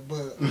right now,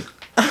 but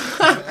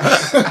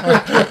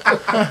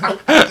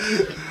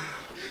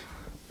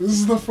this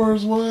is the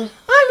first one.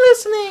 I'm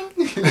listening.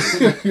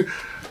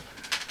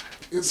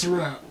 It's a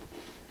wrap.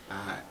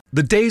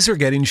 The days are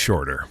getting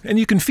shorter, and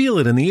you can feel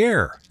it in the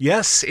air.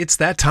 Yes, it's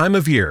that time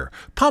of year.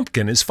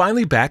 Pumpkin is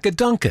finally back at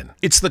Dunkin'.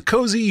 It's the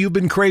cozy you've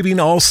been craving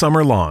all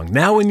summer long,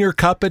 now in your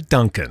cup at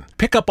Dunkin'.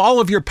 Pick up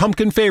all of your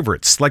pumpkin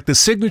favorites, like the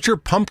signature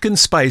pumpkin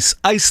spice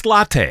iced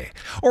latte,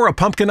 or a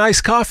pumpkin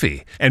iced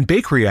coffee, and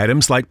bakery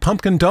items like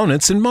pumpkin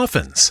donuts and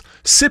muffins.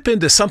 Sip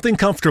into something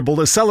comfortable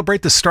to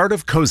celebrate the start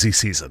of cozy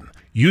season.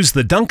 Use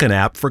the Dunkin'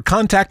 app for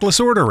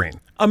contactless ordering.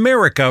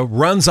 America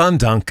runs on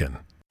Dunkin'.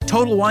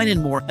 Total Wine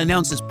 & More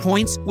announces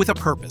points with a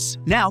purpose.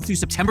 Now through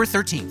September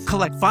 13th,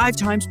 collect 5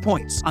 times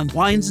points on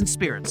wines and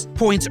spirits.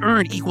 Points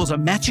earned equals a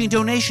matching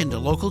donation to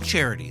local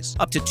charities.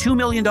 Up to $2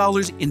 million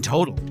in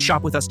total.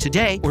 Shop with us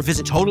today or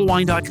visit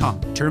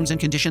TotalWine.com. Terms and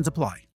conditions apply.